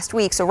ankle last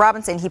week. So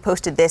Robinson, he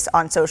posted this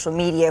on social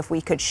media, if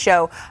we could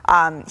show.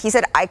 He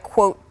said, I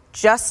quote,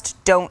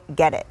 "just don't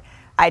get it.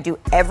 I do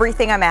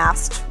everything I'm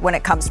asked when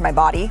it comes to my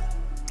body,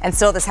 and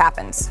still this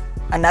happens.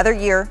 Another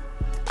year,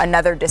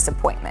 another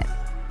disappointment."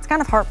 It's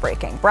kind of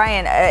heartbreaking.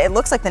 Brian, it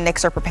looks like the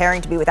Knicks are preparing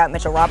to be without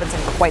Mitchell Robinson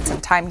for quite some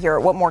time here.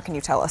 What more can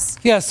you tell us?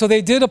 Yeah, so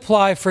they did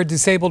apply for a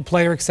disabled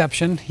player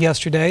exception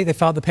yesterday. They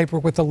filed the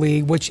paperwork with the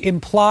league, which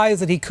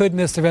implies that he could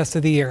miss the rest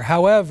of the year.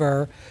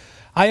 However,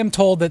 I am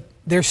told that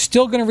they're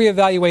still going to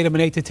reevaluate him in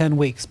 8 to 10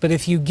 weeks. But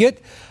if you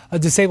get a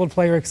disabled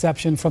player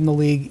exception from the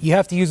league, you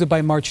have to use it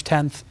by March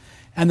 10th.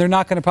 And they're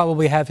not going to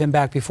probably have him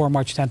back before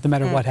March 10th, no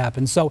matter what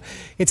happens. So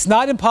it's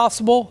not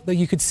impossible that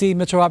you could see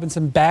Mitchell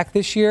Robinson back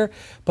this year,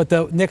 but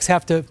the Knicks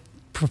have to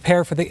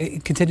prepare for the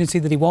contingency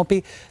that he won't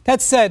be.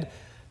 That said,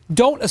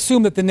 don't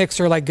assume that the Knicks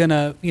are like going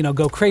to,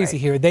 go crazy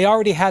here. They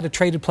already had a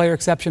traded player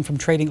exception from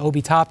trading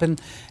Obi Toppin,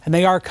 and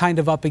they are kind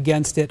of up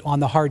against it on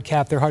the hard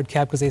cap. They're hard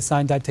cap because they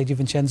signed Dante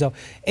DiVincenzo.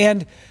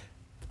 And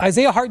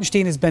Isaiah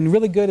Hartenstein has been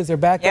really good as their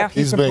backup. Yeah.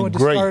 He's been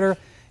great. Starter.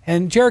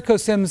 And Jericho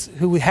Sims,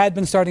 who had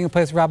been starting in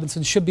place of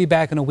Robinson, should be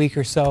back in a week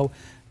or so.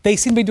 They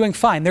seem to be doing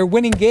fine. They're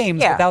winning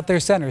games without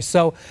their centers.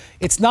 So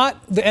it's not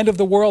the end of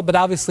the world, but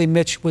obviously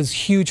Mitch was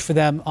huge for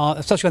them,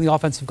 especially on the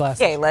offensive glass.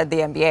 Yeah, he led the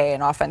NBA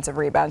in offensive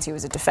rebounds. He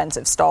was a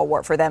defensive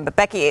stalwart for them. But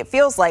Becky, it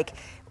feels like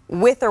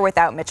with or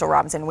without Mitchell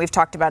Robinson, we've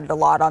talked about it a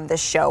lot on this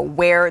show,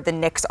 where the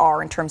Knicks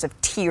are in terms of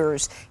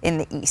tiers in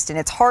the East. And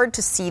it's hard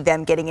to see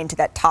them getting into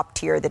that top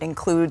tier that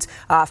includes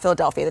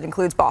Philadelphia, that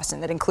includes Boston,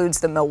 that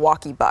includes the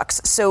Milwaukee Bucks.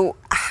 So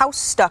how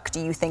stuck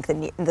do you think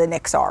the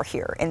Knicks are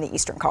here in the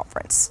Eastern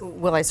Conference?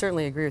 Well, I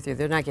certainly agree with you.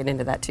 They're not getting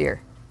into that tier.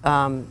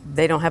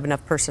 They don't have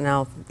enough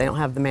personnel. They don't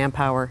have the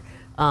manpower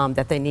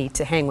that they need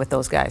to hang with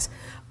those guys.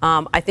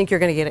 I think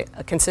you're going to get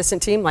a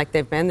consistent team like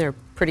they've been. They're a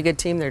pretty good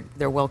team.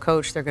 They're well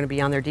coached. They're going to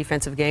be on their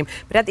defensive game.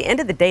 But at the end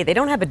of the day, they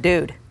don't have a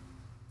dude.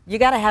 You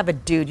got to have a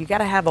dude. You got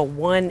to have a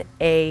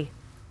 1A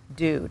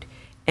dude.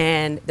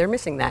 And they're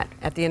missing that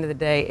at the end of the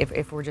day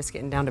if we're just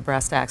getting down to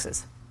brass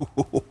taxes.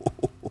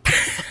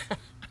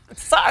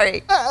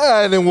 Sorry.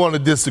 I didn't want to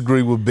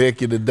disagree with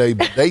Becky today,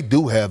 but they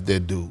do have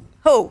that dude.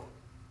 Who?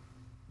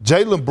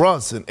 Jalen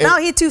Brunson. No,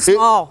 he's too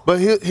small. But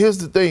here's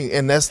the thing,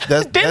 and that's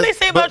Didn't they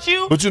say about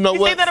you? But you know what?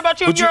 They say that about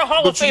you, and you're a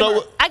Hall of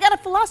Famer. I got a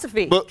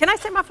philosophy. Can I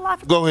say my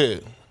philosophy? Go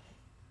ahead.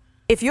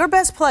 If your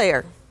best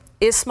player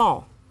is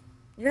small,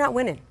 you're not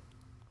winning.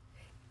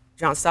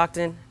 John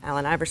Stockton,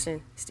 Allen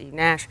Iverson, Steve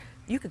Nash,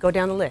 you could go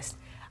down the list.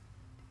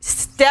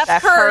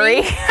 Steph Curry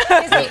is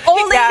the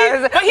only.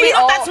 But he's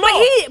not that small.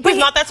 He's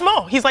not that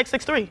small. He's like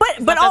 6'3".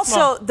 But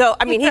also, though,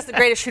 I mean, he's the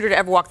greatest shooter to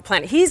ever walk the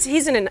planet. He's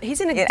in an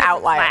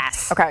outlier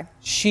class. Okay.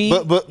 She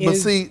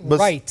is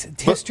right.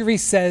 History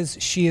says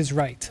she is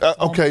right.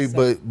 Okay,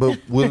 but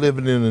we're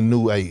living in a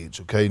new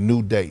age, okay,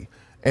 new day.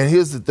 And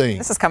here's the thing.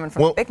 This is coming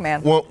from a big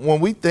man.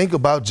 When we think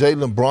about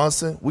Jalen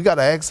Brunson, we got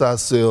to ask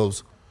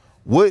ourselves,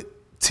 what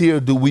tier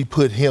do we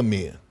put him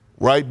in?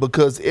 Right?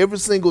 Because every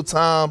single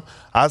time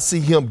I see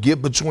him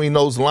get between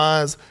those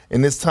lines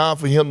and it's time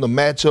for him to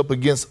match up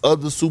against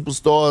other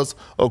superstars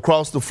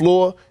across the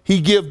floor, he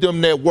give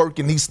them that work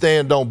and he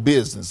stand on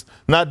business.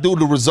 Now, do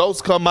the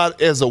results come out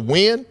as a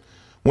win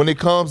when it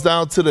comes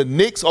down to the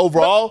Knicks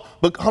overall?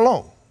 But hold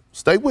on.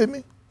 Stay with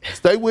me.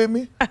 Stay with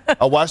me.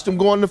 I watched them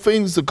go into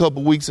Phoenix a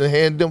couple weeks and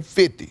hand them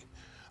 50.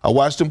 I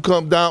watched them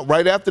come down.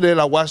 Right after that,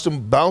 I watched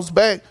them bounce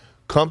back,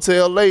 come to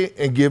L.A.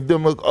 and give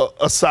them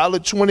a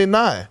solid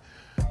 29.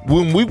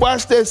 When we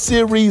watched that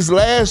series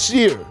last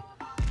year,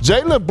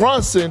 Jalen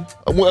Brunson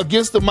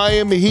against the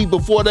Miami Heat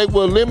before they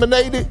were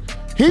eliminated,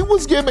 he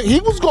was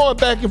going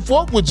back and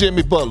forth with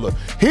Jimmy Butler.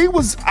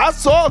 I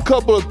saw a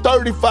couple of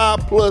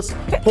 35-plus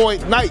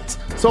point nights.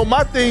 So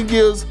my thing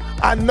is,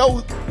 I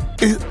know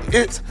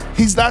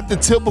he's not the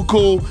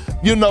typical,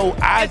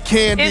 eye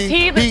candy.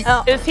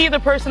 Is he the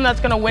person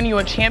that's going to win you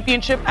a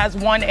championship as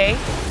 1A?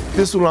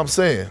 This is what I'm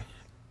saying.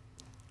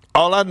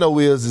 All I know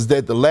is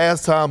that the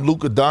last time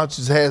Luka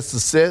Doncic had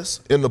success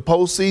in the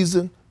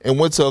postseason and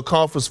went to a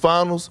conference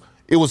finals,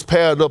 it was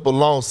paired up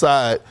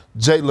alongside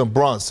Jalen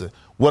Brunson.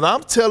 What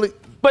I'm telling...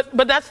 But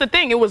that's the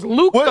thing. It was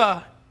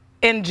Luka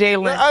in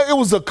Jalen. It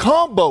was a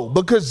combo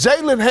because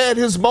Jalen had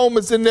his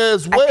moments in there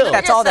as well. I think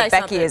that's all that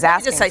Becky is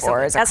asking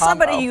for is a as combo.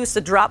 somebody who used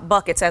to drop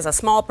buckets as a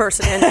small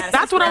person in that.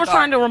 That's what I was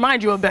trying to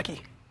remind you of,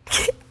 Becky.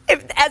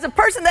 As a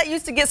person that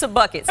used to get some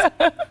buckets,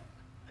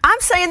 I'm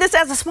saying this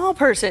as a small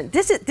person.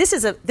 This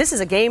is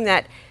a game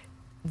that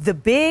the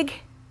big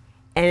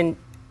and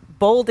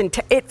bold and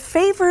it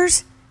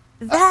favors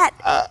that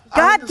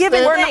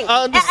God-given thing.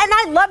 And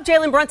I love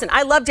Jalen Brunson.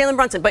 I love Jalen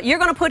Brunson. But you're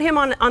going to put him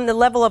on the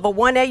level of a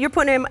 1A. You're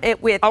putting him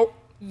with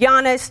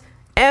Giannis,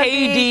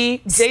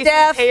 KD, Jason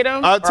Steph.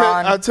 Tatum.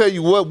 I'll tell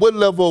you what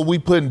level are we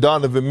putting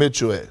Donovan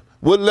Mitchell at?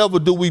 What level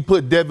do we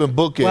put Devin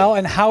Booker at? Well,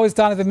 and how is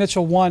Donovan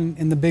Mitchell won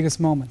in the biggest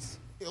moments?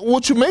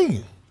 What you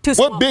mean?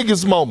 What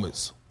biggest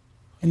moments?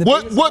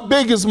 What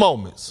biggest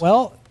moments?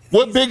 Well,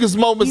 what biggest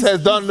moments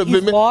has Donovan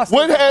Mitchell?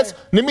 What has?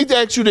 Let me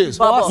ask you this.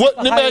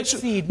 Let me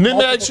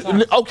ask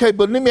you. Okay,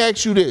 but let me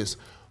ask you this.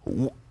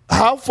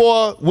 How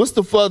far? What's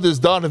the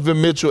furthest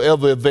Donovan Mitchell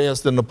ever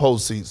advanced in the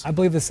postseason? I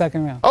believe the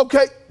second round.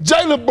 Okay,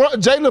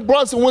 Jalen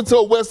Brunson went to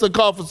a Western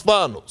Conference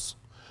Finals.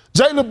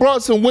 Jalen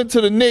Brunson went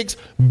to the Knicks,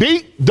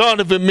 beat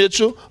Donovan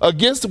Mitchell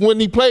against when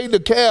he played the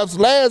Cavs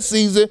last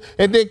season,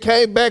 and then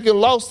came back and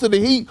lost to the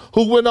Heat,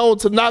 who went on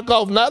to knock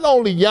off not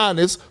only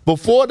Giannis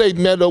before they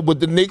met up with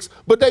the Knicks,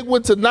 but they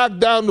went to knock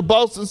down the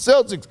Boston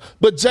Celtics.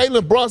 But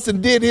Jalen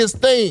Brunson did his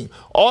thing.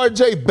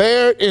 R.J.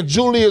 Barrett and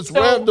Julius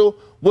Randle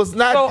was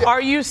not. So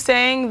are you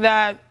saying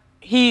that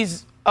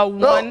he's a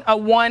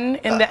one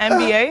in the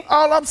NBA?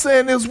 All I'm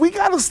saying is we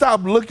got to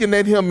stop looking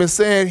at him and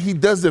saying he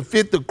doesn't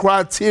fit the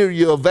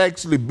criteria of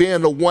actually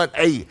being a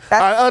 1A.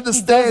 I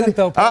understand.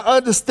 I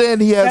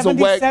understand he has a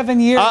whack. 77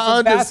 years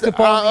of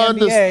basketball in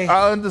the NBA.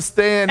 I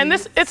understand. And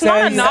it's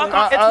not a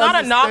knock. It's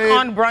not a knock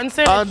on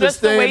Brunson. It's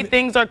just the way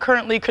things are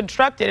currently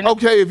constructed.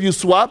 Okay, if you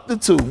swap the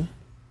two,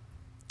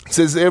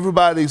 since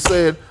everybody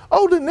said,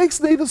 "Oh, the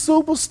Knicks need a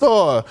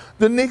superstar.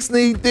 The Knicks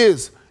need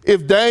this."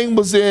 If Dame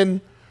was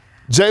in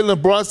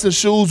Jalen Brunson's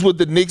shoes, would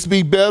the Knicks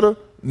be better?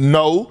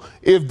 No.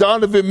 If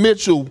Donovan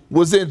Mitchell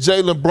was in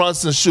Jalen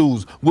Brunson's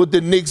shoes, would the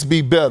Knicks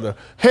be better?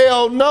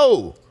 Hell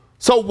no.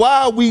 So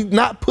why are we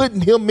not putting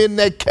him in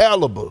that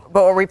caliber?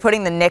 But are we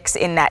putting the Knicks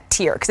in that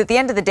tier? Because at the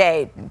end of the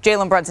day,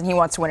 Jalen Brunson, he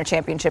wants to win a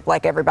championship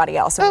like everybody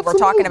else. And when we're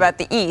talking about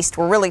the East,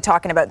 we're really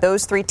talking about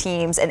those three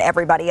teams and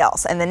everybody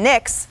else. And the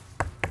Knicks,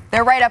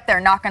 they're right up there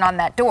knocking on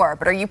that door.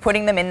 But are you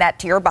putting them in that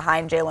tier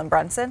behind Jalen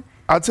Brunson?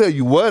 I'll tell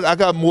you what, I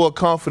got more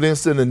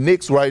confidence in the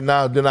Knicks right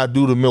now than I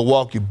do the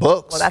Milwaukee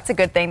Bucks. Well, that's a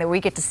good thing that we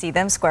get to see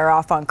them square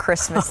off on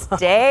Christmas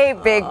Day.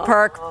 Big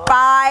perk.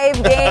 5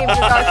 games as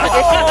our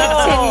tradition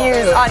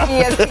continues on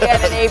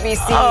ESPN and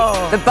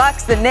ABC. The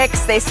Bucks, the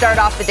Knicks, they start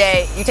off the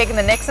day. You taking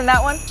the Knicks in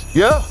that one?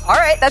 Yeah. All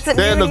right, that's at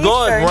They're in the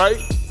Garden, right?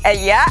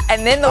 Yeah,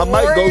 and then the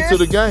Warriors, might go to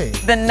the game.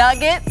 The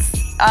Nuggets.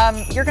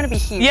 You're going to be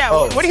huge. Yeah,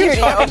 what are you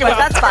talking about?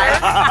 That's fine.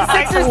 The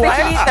Sixers, the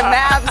Heat, the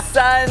Mavs,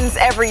 Suns,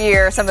 every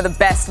year, some of the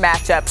best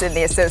matchups in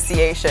the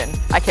association.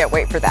 I can't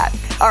wait for that.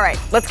 All right,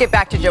 let's get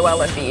back to Joel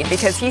Embiid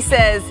because he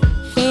says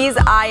he's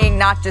eyeing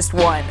not just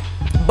one,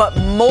 but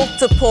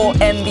multiple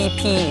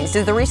MVPs.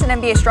 Does the recent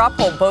NBA straw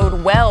poll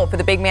bode well for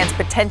the big man's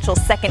potential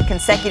second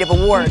consecutive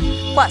award?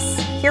 Plus,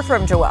 hear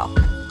from Joel.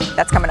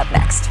 That's coming up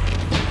next.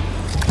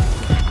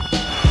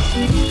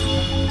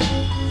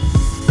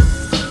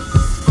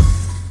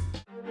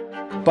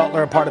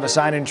 Butler, a part of a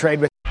sign-in trade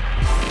with.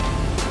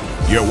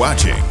 You're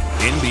watching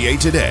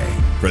NBA Today,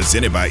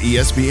 presented by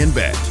ESPN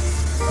Bet.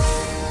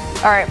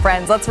 All right,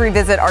 friends, let's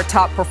revisit our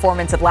top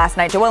performance of last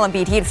night. Joel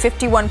Embiid, he had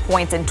 51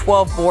 points and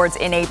 12 boards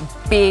in a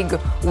big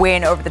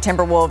win over the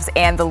Timberwolves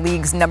and the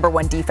league's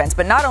 #1 defense.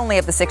 But not only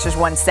have the Sixers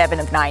won 7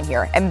 of 9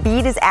 here,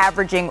 Embiid is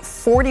averaging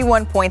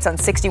 41 points on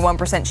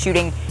 61%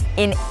 shooting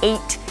in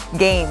 8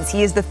 games.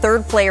 He is the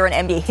third player in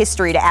NBA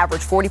history to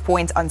average 40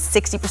 points on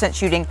 60%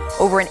 shooting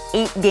over an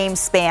 8-game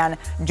span,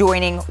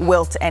 joining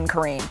Wilt and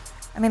Kareem.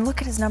 I mean, look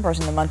at his numbers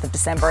in the month of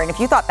December. And if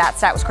you thought that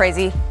stat was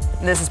crazy,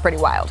 this is pretty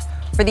wild.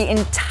 For the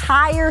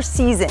entire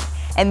season,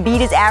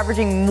 Embiid is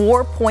averaging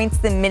more points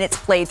than minutes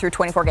played through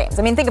 24 games.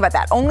 I mean, think about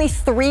that. Only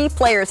 3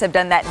 players have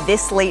done that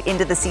this late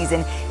into the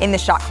season in the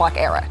shot clock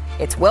era.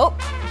 It's Wilt,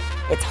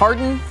 it's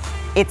Harden,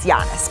 it's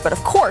Giannis. But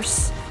of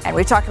course, and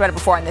we've talked about it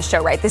before on this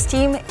show, right? This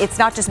team, it's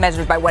not just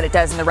measured by what it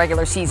does in the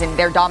regular season,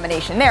 their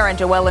domination there, and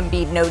Joel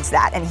Embiid knows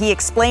that. And he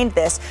explained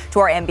this to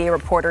our NBA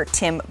reporter,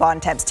 Tim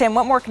Bontemps. Tim,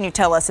 what more can you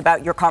tell us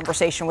about your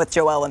conversation with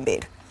Joel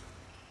Embiid?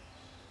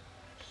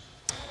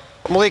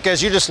 Malika,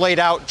 as you just laid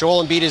out,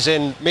 Joel Embiid is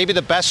in maybe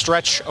the best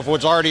stretch of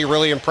what's already a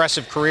really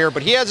impressive career,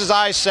 but he has his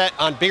eyes set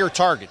on bigger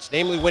targets,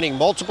 namely winning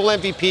multiple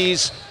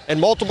MVPs and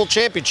multiple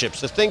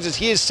championships. The things that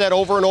he has said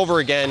over and over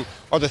again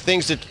are the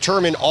things that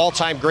determine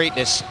all-time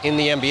greatness in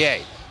the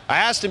NBA. I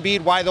asked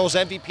Embiid why those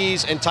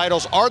MVPs and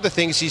titles are the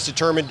things he's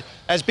determined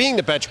as being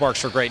the benchmarks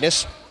for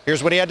greatness.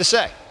 Here's what he had to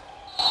say.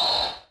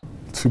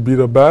 To be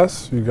the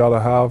best, you got to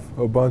have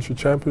a bunch of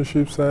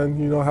championships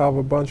and, have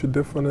a bunch of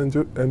different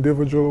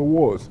individual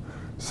awards.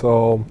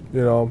 So,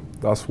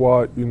 that's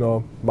why,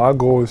 my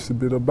goal is to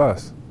be the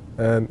best.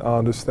 And I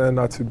understand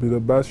that to be the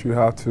best, you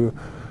have to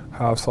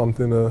have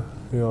something to,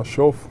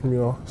 show,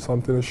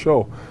 something to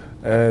show.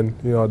 And,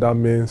 that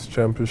means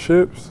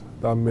championships,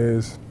 that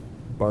means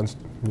bunch,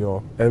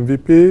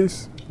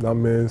 MVPs, that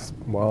means,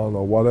 I don't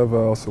know,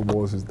 whatever else it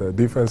was, is the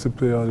defensive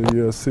player of the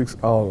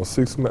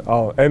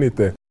year,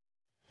 anything.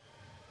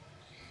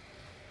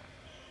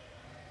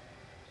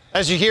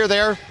 As you hear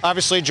there,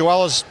 obviously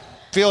Joel is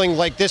feeling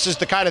like this is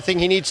the kind of thing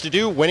he needs to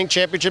do, winning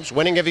championships,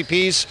 winning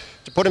MVPs,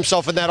 to put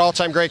himself in that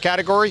all-time great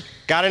category.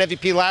 Got an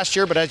MVP last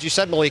year, but as you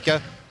said,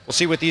 Malika, we'll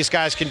see what these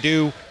guys can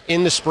do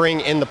in the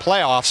spring in the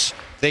playoffs.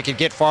 They could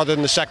get farther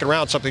than the second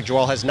round, something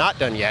Joel has not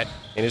done yet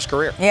in his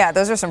career. Yeah,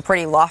 those are some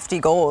pretty lofty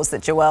goals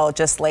that Joel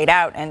just laid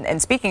out.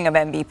 And speaking of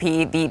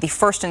MVP, the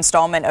first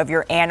installment of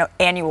your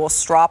annual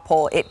straw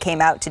poll, it came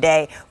out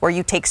today, where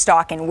you take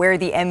stock in where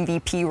the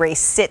MVP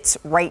race sits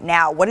right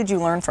now. What did you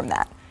learn from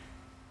that?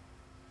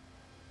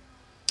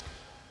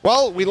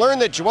 Well, we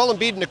learned that Joel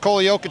Embiid and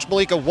Nikola Jokic,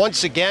 Malika,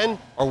 once again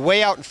are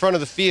way out in front of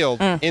the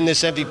field in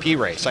this MVP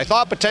race. I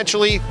thought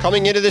potentially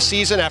coming into this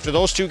season, after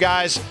those two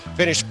guys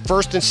finished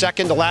first and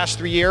second the last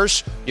 3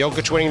 years,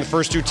 Jokic winning the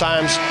first 2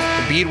 times,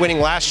 Embiid winning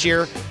last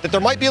year, that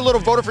there might be a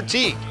little voter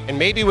fatigue. And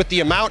maybe with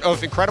the amount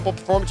of incredible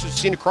performances we've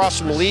seen across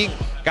from the league,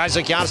 guys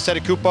like Giannis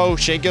Antetokounmpo,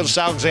 Shai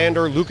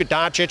Gilgeous-Alexander, Luka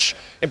Doncic,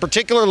 in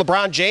particular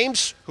LeBron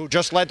James, who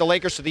just led the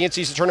Lakers to the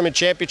in-season tournament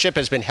championship,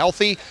 has been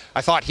healthy. I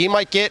thought he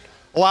might get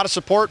a lot of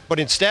support, but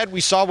instead we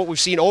saw what we've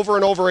seen over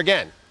and over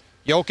again.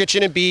 Jokic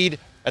and Embiid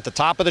at the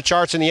top of the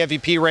charts in the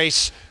MVP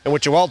race, and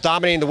with Joel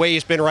dominating the way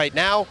he's been right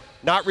now,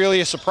 not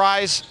really a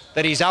surprise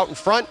that he's out in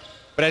front.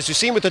 But as you've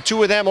seen with the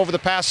two of them over the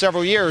past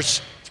several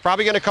years, it's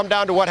probably going to come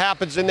down to what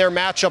happens in their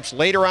matchups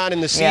later on in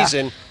the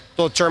season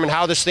to determine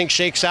how this thing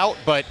shakes out.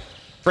 But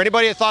for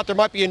anybody that thought there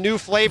might be a new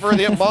flavor of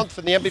the month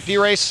in the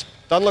MVP race,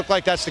 doesn't look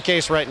like that's the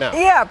case right now.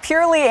 Yeah,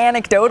 purely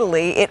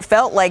anecdotally, it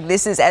felt like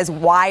this is as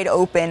wide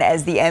open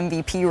as the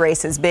MVP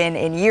race has been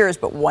in years.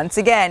 But once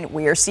again,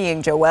 we are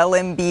seeing Joel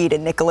Embiid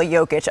and Nikola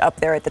Jokic up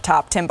there at the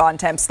top. Tim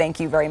Bontemps, thank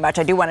you very much.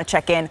 I do want to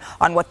check in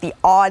on what the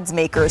odds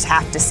makers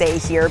have to say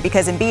here,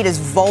 because Embiid has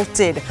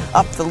vaulted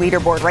up the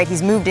leaderboard, right?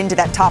 He's moved into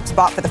that top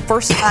spot for the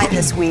first time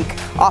this week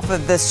off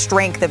of the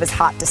strength of his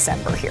hot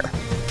December here.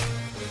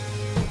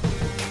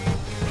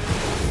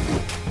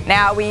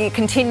 Now we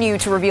continue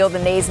to reveal the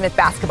Naismith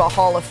Basketball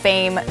Hall of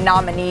Fame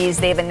nominees.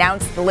 They've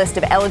announced the list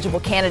of eligible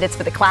candidates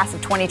for the class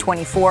of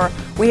 2024.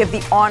 We have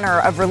the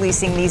honor of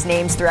releasing these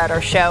names throughout our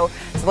show.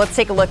 So let's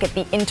take a look at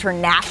the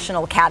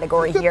international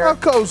category here.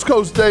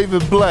 Coach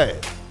David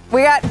Blatt.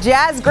 We got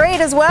Jazz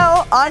great as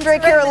well. Andre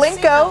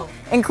Kirilenko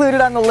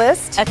included on the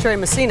list. Ettore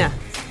Messina.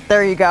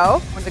 There you go.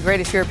 One of the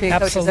greatest European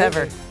coaches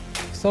ever.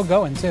 Still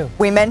going, too.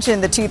 We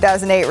mentioned the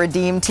 2008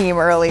 Redeem team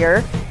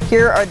earlier.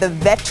 Here are the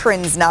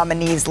veterans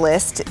nominees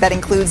list. That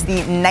includes the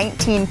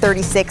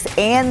 1936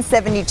 and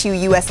 72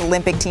 U.S.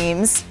 Olympic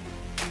teams.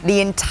 The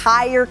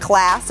entire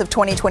class of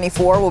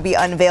 2024 will be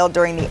unveiled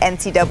during the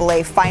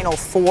NCAA Final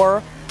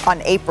Four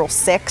on April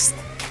 6th.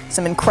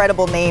 Some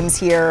incredible names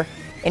here.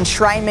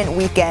 Enshrinement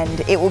weekend.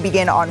 It will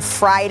begin on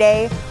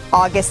Friday,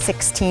 August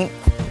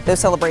 16th. Those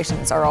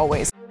celebrations are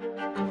always.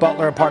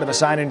 Butler, a part of a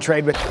sign-and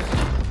trade with.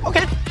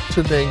 Okay.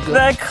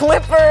 The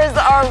Clippers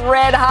are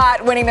red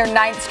hot, winning their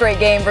 9th straight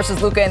game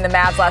versus Luka and the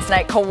Mavs last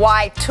night.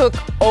 Kawhi took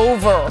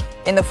over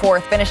in the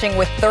fourth, finishing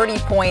with 30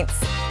 points,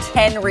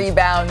 10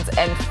 rebounds,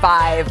 and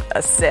 5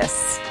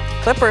 assists.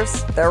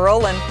 Clippers, they're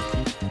rolling.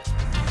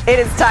 It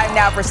is time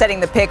now for Setting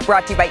the Pick,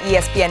 brought to you by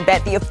ESPN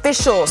Bet, the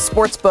official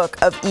sportsbook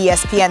of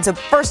ESPN. So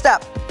first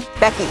up,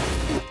 Becky,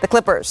 the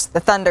Clippers, the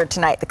Thunder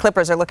tonight. The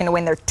Clippers are looking to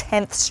win their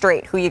 10th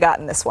straight. Who you got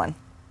in this one?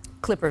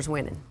 Clippers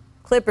winning.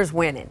 Clippers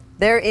winning.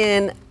 They're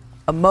in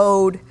a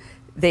mode.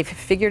 They've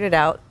figured it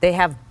out. They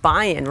have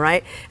buy-in,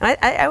 right? And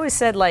I always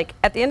said, like,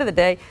 at the end of the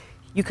day,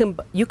 you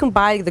can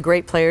buy the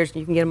great players and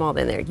you can get them all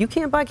in there. You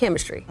can't buy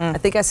chemistry. I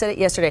think I said it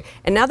yesterday.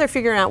 And now they're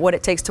figuring out what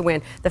it takes to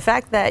win. The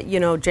fact that,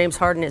 James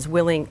Harden is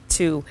willing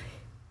to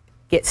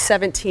get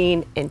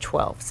 17 and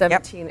 12,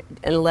 17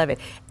 and 11.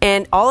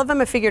 And all of them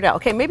have figured out,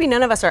 okay, maybe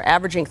none of us are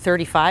averaging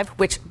 35,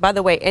 which, by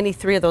the way, any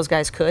three of those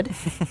guys could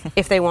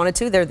if they wanted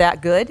to. They're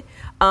that good.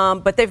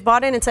 But they've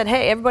bought in and said,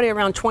 hey, everybody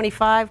around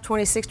 25,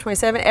 26,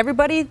 27,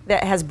 everybody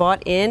that has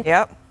bought in,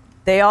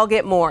 they all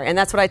get more. And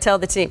that's what I tell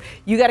the team.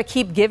 You got to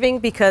keep giving,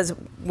 because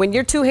when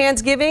you're two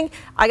hands giving,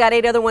 I got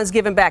 8 other ones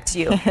giving back to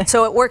you.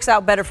 So it works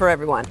out better for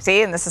everyone.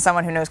 See, and this is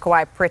someone who knows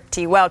Kawhi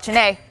pretty well.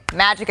 Chene,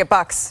 Magic at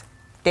Bucks.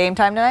 Game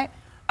time tonight?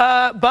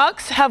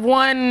 Bucks have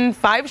won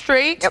 5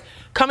 straight,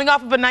 coming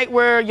off of a night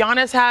where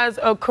Giannis has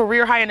a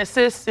career high in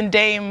assists and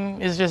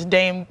Dame is just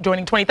Dame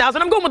joining 20,000.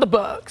 I'm going with the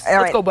Bucks.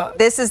 Let's go Bucks.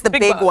 This is the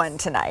big one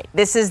tonight.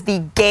 This is the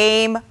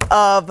game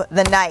of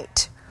the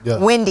night.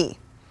 Windy,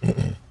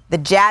 the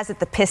Jazz at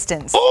the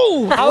Pistons.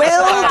 Ooh!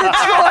 Will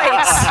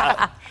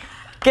Detroit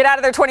get out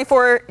of their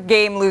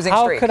 24-game losing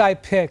streak? How could I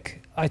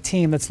pick a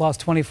team that's lost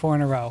 24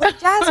 in a row? The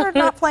Jazz are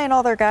not playing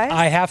all their guys.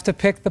 I have to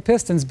pick the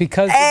Pistons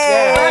because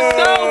let's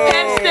go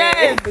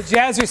Pistons! The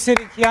Jazz are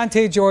sitting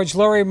Keontae George,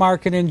 Lauri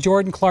Markkanen,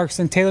 Jordan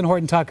Clarkson, Taylor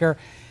Horton-Tucker.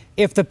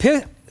 If the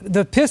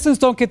Pistons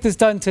don't get this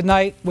done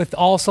tonight, with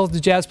also the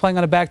Jazz playing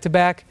on a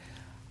back-to-back,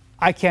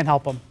 I can't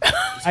help them.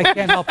 I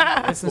can't help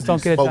them. Pistons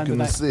don't get it done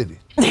tonight. Smoking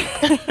the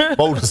city.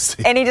 Motor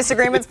City. Any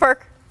disagreements,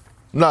 Perk?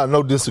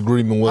 No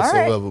disagreement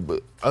whatsoever. Right.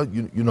 But,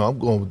 I'm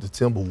going with the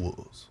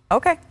Timberwolves.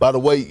 Okay. By the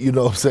way, you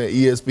know what I'm saying,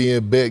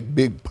 ESPN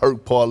big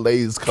Perk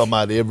parlays come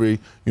out every,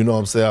 you know what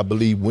I'm saying, I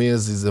believe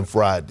Wednesdays and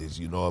Fridays,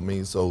 you know what I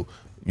mean? So,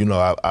 you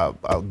know, I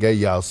gave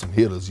y'all some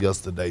hitters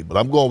yesterday, but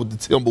I'm going with the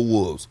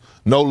Timberwolves.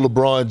 No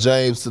LeBron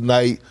James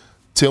tonight.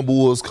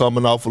 Timberwolves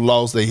coming off a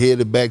loss. They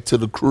headed back to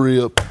the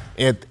crib.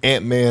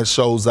 Ant-Man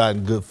shows out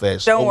in good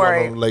fashion. Don't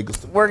worry.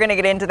 We're going to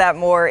get into that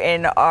more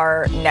in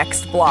our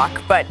next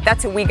block, but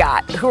that's who we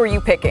got. Who are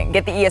you picking?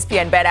 Get the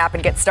ESPN Bet app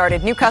and get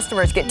started. New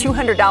customers get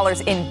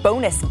 $200 in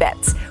bonus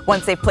bets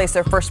once they place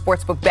their first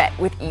sportsbook bet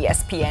with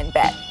ESPN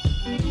Bet.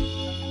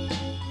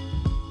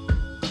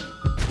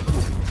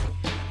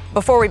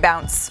 Before we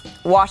bounce,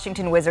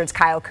 Washington Wizards'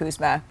 Kyle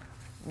Kuzma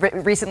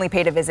recently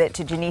paid a visit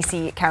to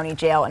Genesee County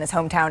Jail in his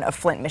hometown of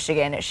Flint,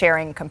 Michigan,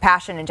 sharing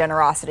compassion and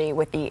generosity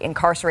with the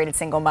incarcerated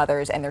single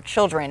mothers and their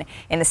children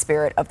in the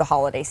spirit of the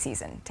holiday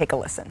season. Take a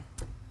listen.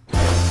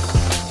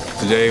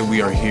 Today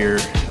we are here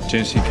at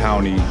Genesee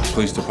County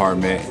Police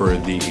Department for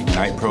the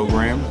Ignite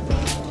program.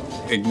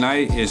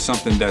 Ignite is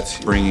something that's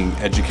bringing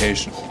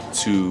education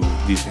to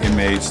these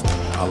inmates.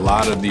 A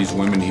lot of these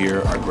women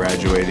here are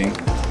graduating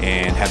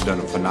and have done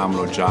a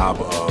phenomenal job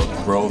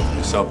of growth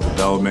and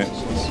self-development.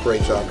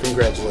 Great job,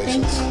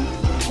 congratulations.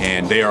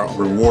 And they are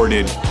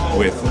rewarded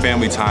with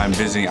family time,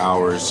 visiting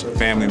hours.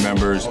 Family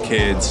members,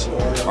 kids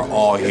are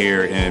all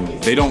here, and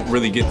they don't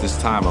really get this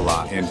time a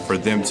lot. And for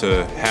them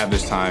to have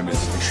this time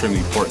is extremely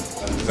important.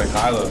 Say,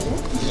 Kyla,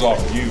 this is all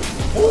for you.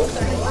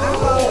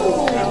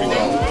 There we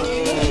go.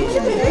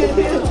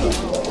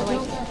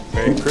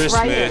 Merry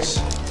Christmas.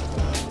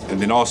 And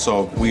then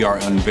also, we are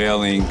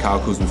unveiling Kyle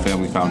Kuzma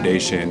Family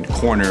Foundation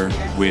Corner,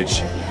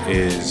 which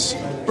is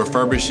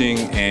refurbishing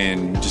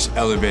and just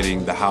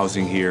elevating the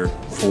housing here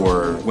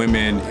for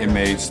women,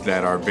 inmates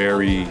that are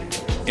very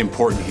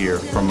important here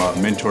from a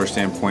mentor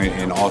standpoint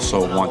and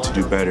also want to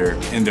do better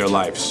in their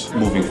lives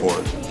moving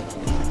forward.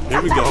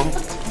 Here we go.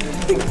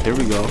 Here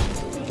we go.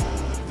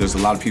 There's a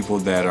lot of people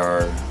that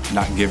are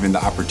not given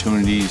the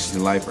opportunities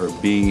in life or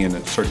being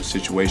in certain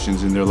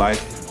situations in their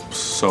life.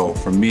 So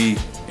for me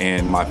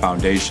and my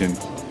foundation,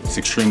 it's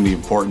extremely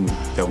important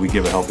that we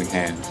give a helping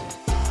hand.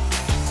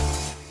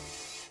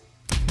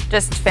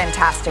 Just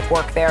fantastic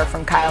work there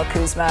from Kyle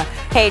Kuzma.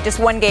 Hey, just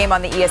one game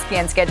on the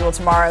ESPN schedule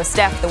tomorrow.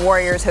 Steph, the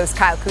Warriors host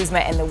Kyle Kuzma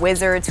and the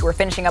Wizards, who are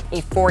finishing up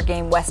a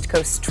 4-game West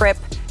Coast trip.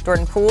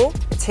 Jordan Poole,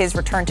 it's his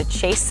return to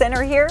Chase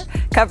Center here.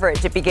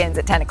 Coverage, it begins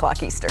at 10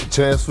 o'clock Eastern.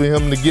 Chance for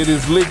him to get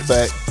his lick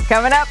back.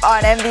 Coming up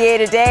on NBA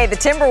Today, the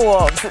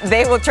Timberwolves,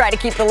 they will try to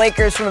keep the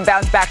Lakers from a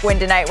bounce-back win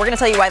tonight. We're going to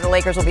tell you why the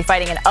Lakers will be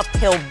fighting an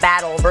uphill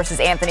battle versus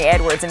Anthony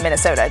Edwards in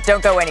Minnesota.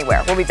 Don't go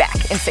anywhere. We'll be back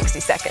in 60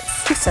 seconds.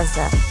 Who says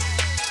that?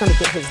 He's going to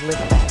get his lick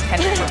back.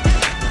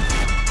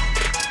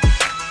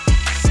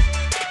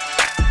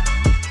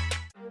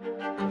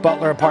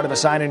 Butler, a part of a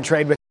sign-and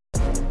trade with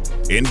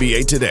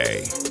NBA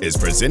Today is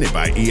presented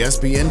by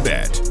ESPN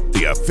Bet,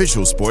 the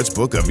official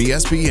sportsbook of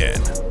ESPN.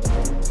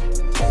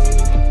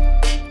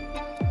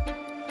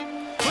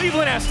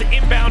 Cleveland has to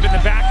inbound in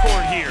the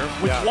backcourt here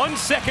with 1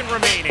 second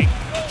remaining.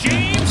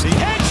 James,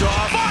 heads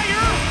off,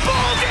 fire,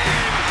 balled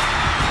in!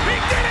 He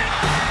did it!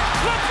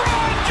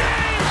 LeBron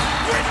James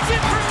wins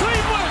it for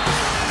Cleveland!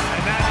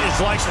 And that is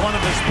like one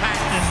of his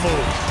patented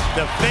moves,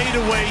 the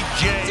fadeaway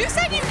James. You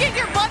said you'd get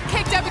your butt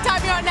kicked every time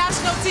you're on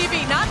national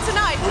TV. Not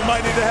tonight. We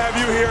might need to have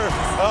you here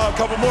a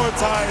couple more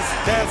times,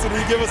 Cassidy.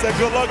 Give us that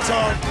good luck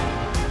charm.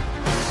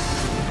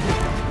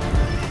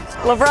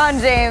 LeBron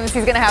James,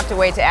 he's going to have to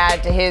wait to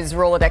add to his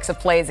Rolodex of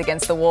plays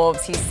against the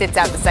Wolves. He sits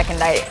out the second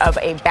night of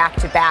a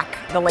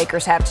back-to-back the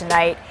Lakers have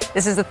tonight.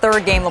 This is the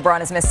third game LeBron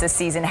has missed this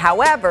season.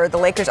 However, the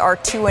Lakers are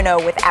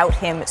 2-0 without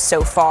him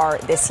so far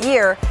this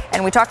year.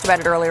 And we talked about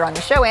it earlier on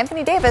the show.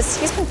 Anthony Davis,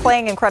 he's been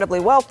playing incredibly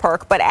well,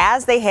 Perk. But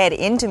as they head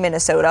into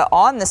Minnesota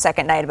on the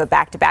second night of a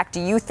back-to-back, do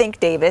you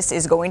think Davis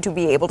is going to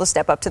be able to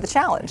step up to the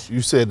challenge?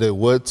 You said that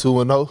what,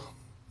 2-0?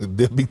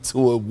 They'll be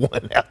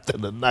 2-1 after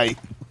the night.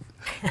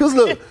 Because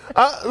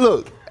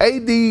look,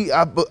 AD,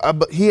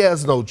 he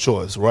has no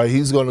choice, right?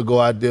 He's going to go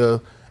out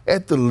there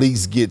at the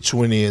least get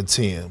 20 and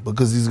 10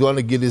 because he's going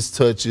to get his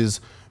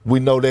touches. We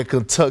know that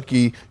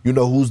Kentucky, you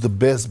know who's the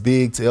best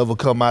big to ever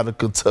come out of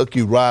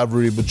Kentucky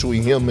rivalry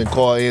between him and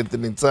Karl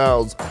Anthony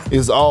Towns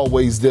is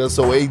always there.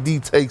 So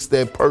AD takes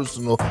that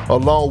personal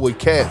along with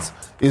Cats.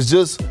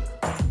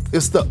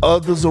 It's the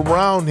others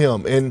around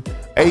him. And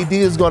AD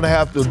is going to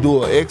have to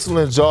do an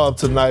excellent job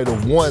tonight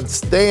of, one,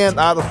 staying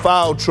out of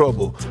foul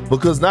trouble.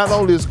 Because not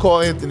only is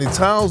Karl Anthony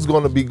Towns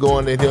going to be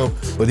going at him,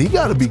 but he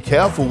got to be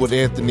careful with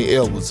Anthony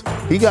Edwards.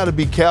 He got to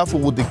be careful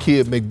with the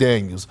kid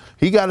McDaniels.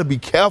 He got to be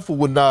careful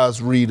with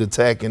Nas Reed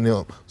attacking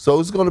him. So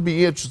it's going to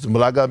be interesting,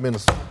 but I got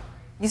Minnesota.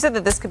 You said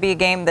that this could be a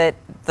game that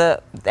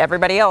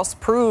everybody else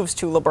proves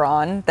to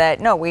LeBron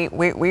that, no, we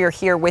are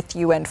here with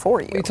you and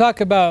for you. We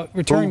talk about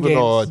return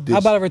games. How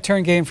about a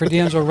return game for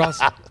D'Angelo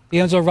Russell?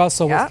 D'Angelo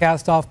Russell was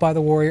cast off by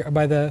the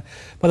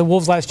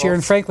Wolves last year,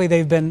 and frankly,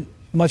 they've been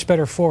much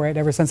better for it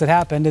ever since it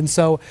happened. And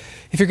so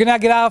if you're going to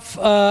get out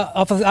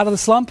of the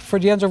slump for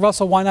D'Angelo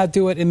Russell, why not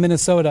do it in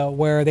Minnesota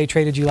where they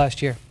traded you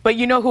last year? But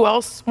you know who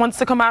else wants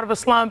to come out of a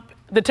slump?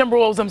 The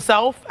Timberwolves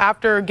themselves,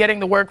 after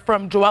getting the work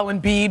from Joel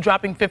Embiid,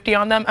 dropping 50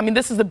 on them. I mean,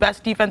 this is the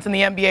best defense in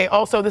the NBA.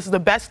 Also, this is the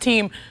best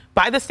team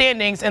by the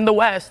standings in the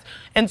West.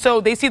 And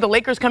so they see the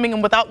Lakers coming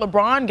in without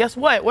LeBron. Guess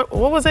what?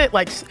 What was it?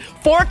 Like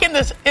fork in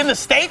the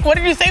steak? What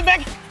did you say,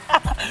 Becky?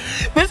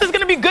 This is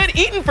going to be good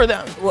eating for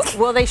them.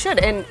 Well, they should.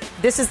 And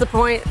this is the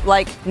point.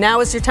 Like, now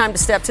is your time to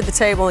step to the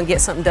table and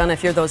get something done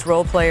if you're those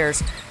role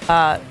players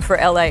for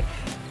LA.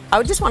 I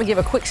would just want to give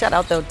a quick shout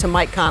out, though, to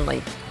Mike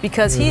Conley,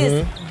 because he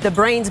is the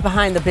brains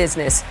behind the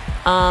business.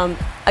 A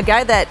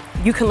guy that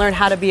you can learn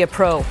how to be a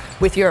pro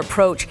with your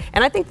approach.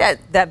 And I think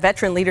that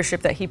veteran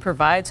leadership that he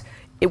provides,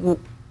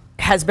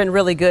 has been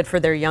really good for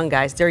their young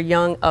guys, their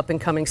young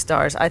up-and-coming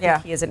stars. I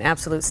think he is an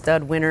absolute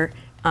stud winner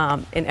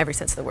in every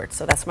sense of the word.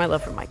 So that's my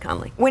love for Mike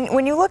Conley.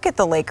 When you look at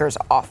the Lakers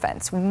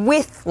offense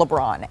with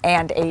LeBron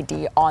and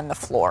AD on the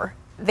floor,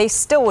 they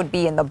still would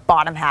be in the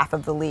bottom half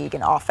of the league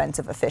in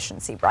offensive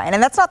efficiency, Brian.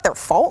 And that's not their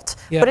fault,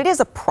 but it is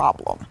a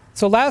problem.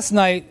 So last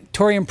night,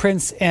 Taurean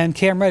Prince and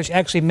Cam Reddish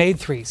actually made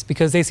threes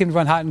because they seem to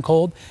run hot and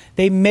cold.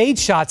 They made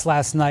shots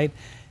last night,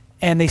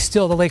 and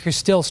the Lakers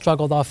still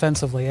struggled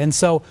offensively. And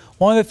so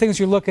one of the things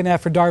you're looking at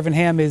for Darvin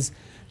Ham is,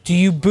 do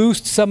you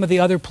boost some of the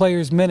other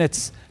players'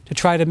 minutes to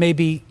try to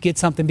maybe get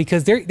something?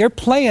 Because they're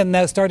playing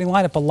that starting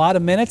lineup a lot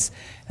of minutes.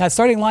 That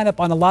starting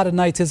lineup on a lot of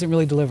nights isn't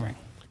really delivering.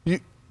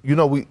 You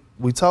know,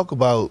 we talk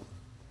about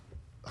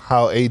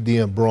how AD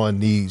and Bron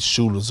need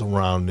shooters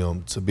around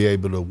them to be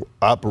able to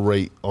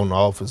operate on the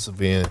offensive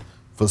end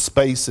for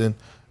spacing.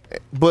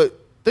 But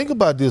think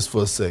about this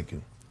for a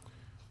second.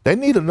 They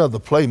need another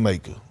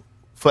playmaker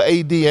for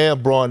AD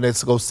and Bron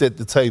that's going to set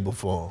the table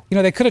for them. You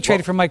know, they could have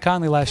traded for Mike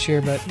Conley last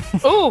year, but...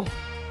 Ooh!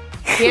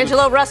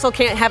 D'Angelo Russell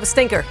can't have a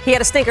stinker. He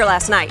had a stinker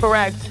last night.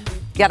 Correct.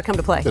 You got to come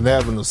to play. And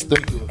having a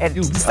stinker.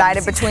 It's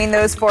decided between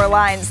those four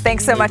lines.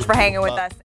 Thanks so much for hanging with us.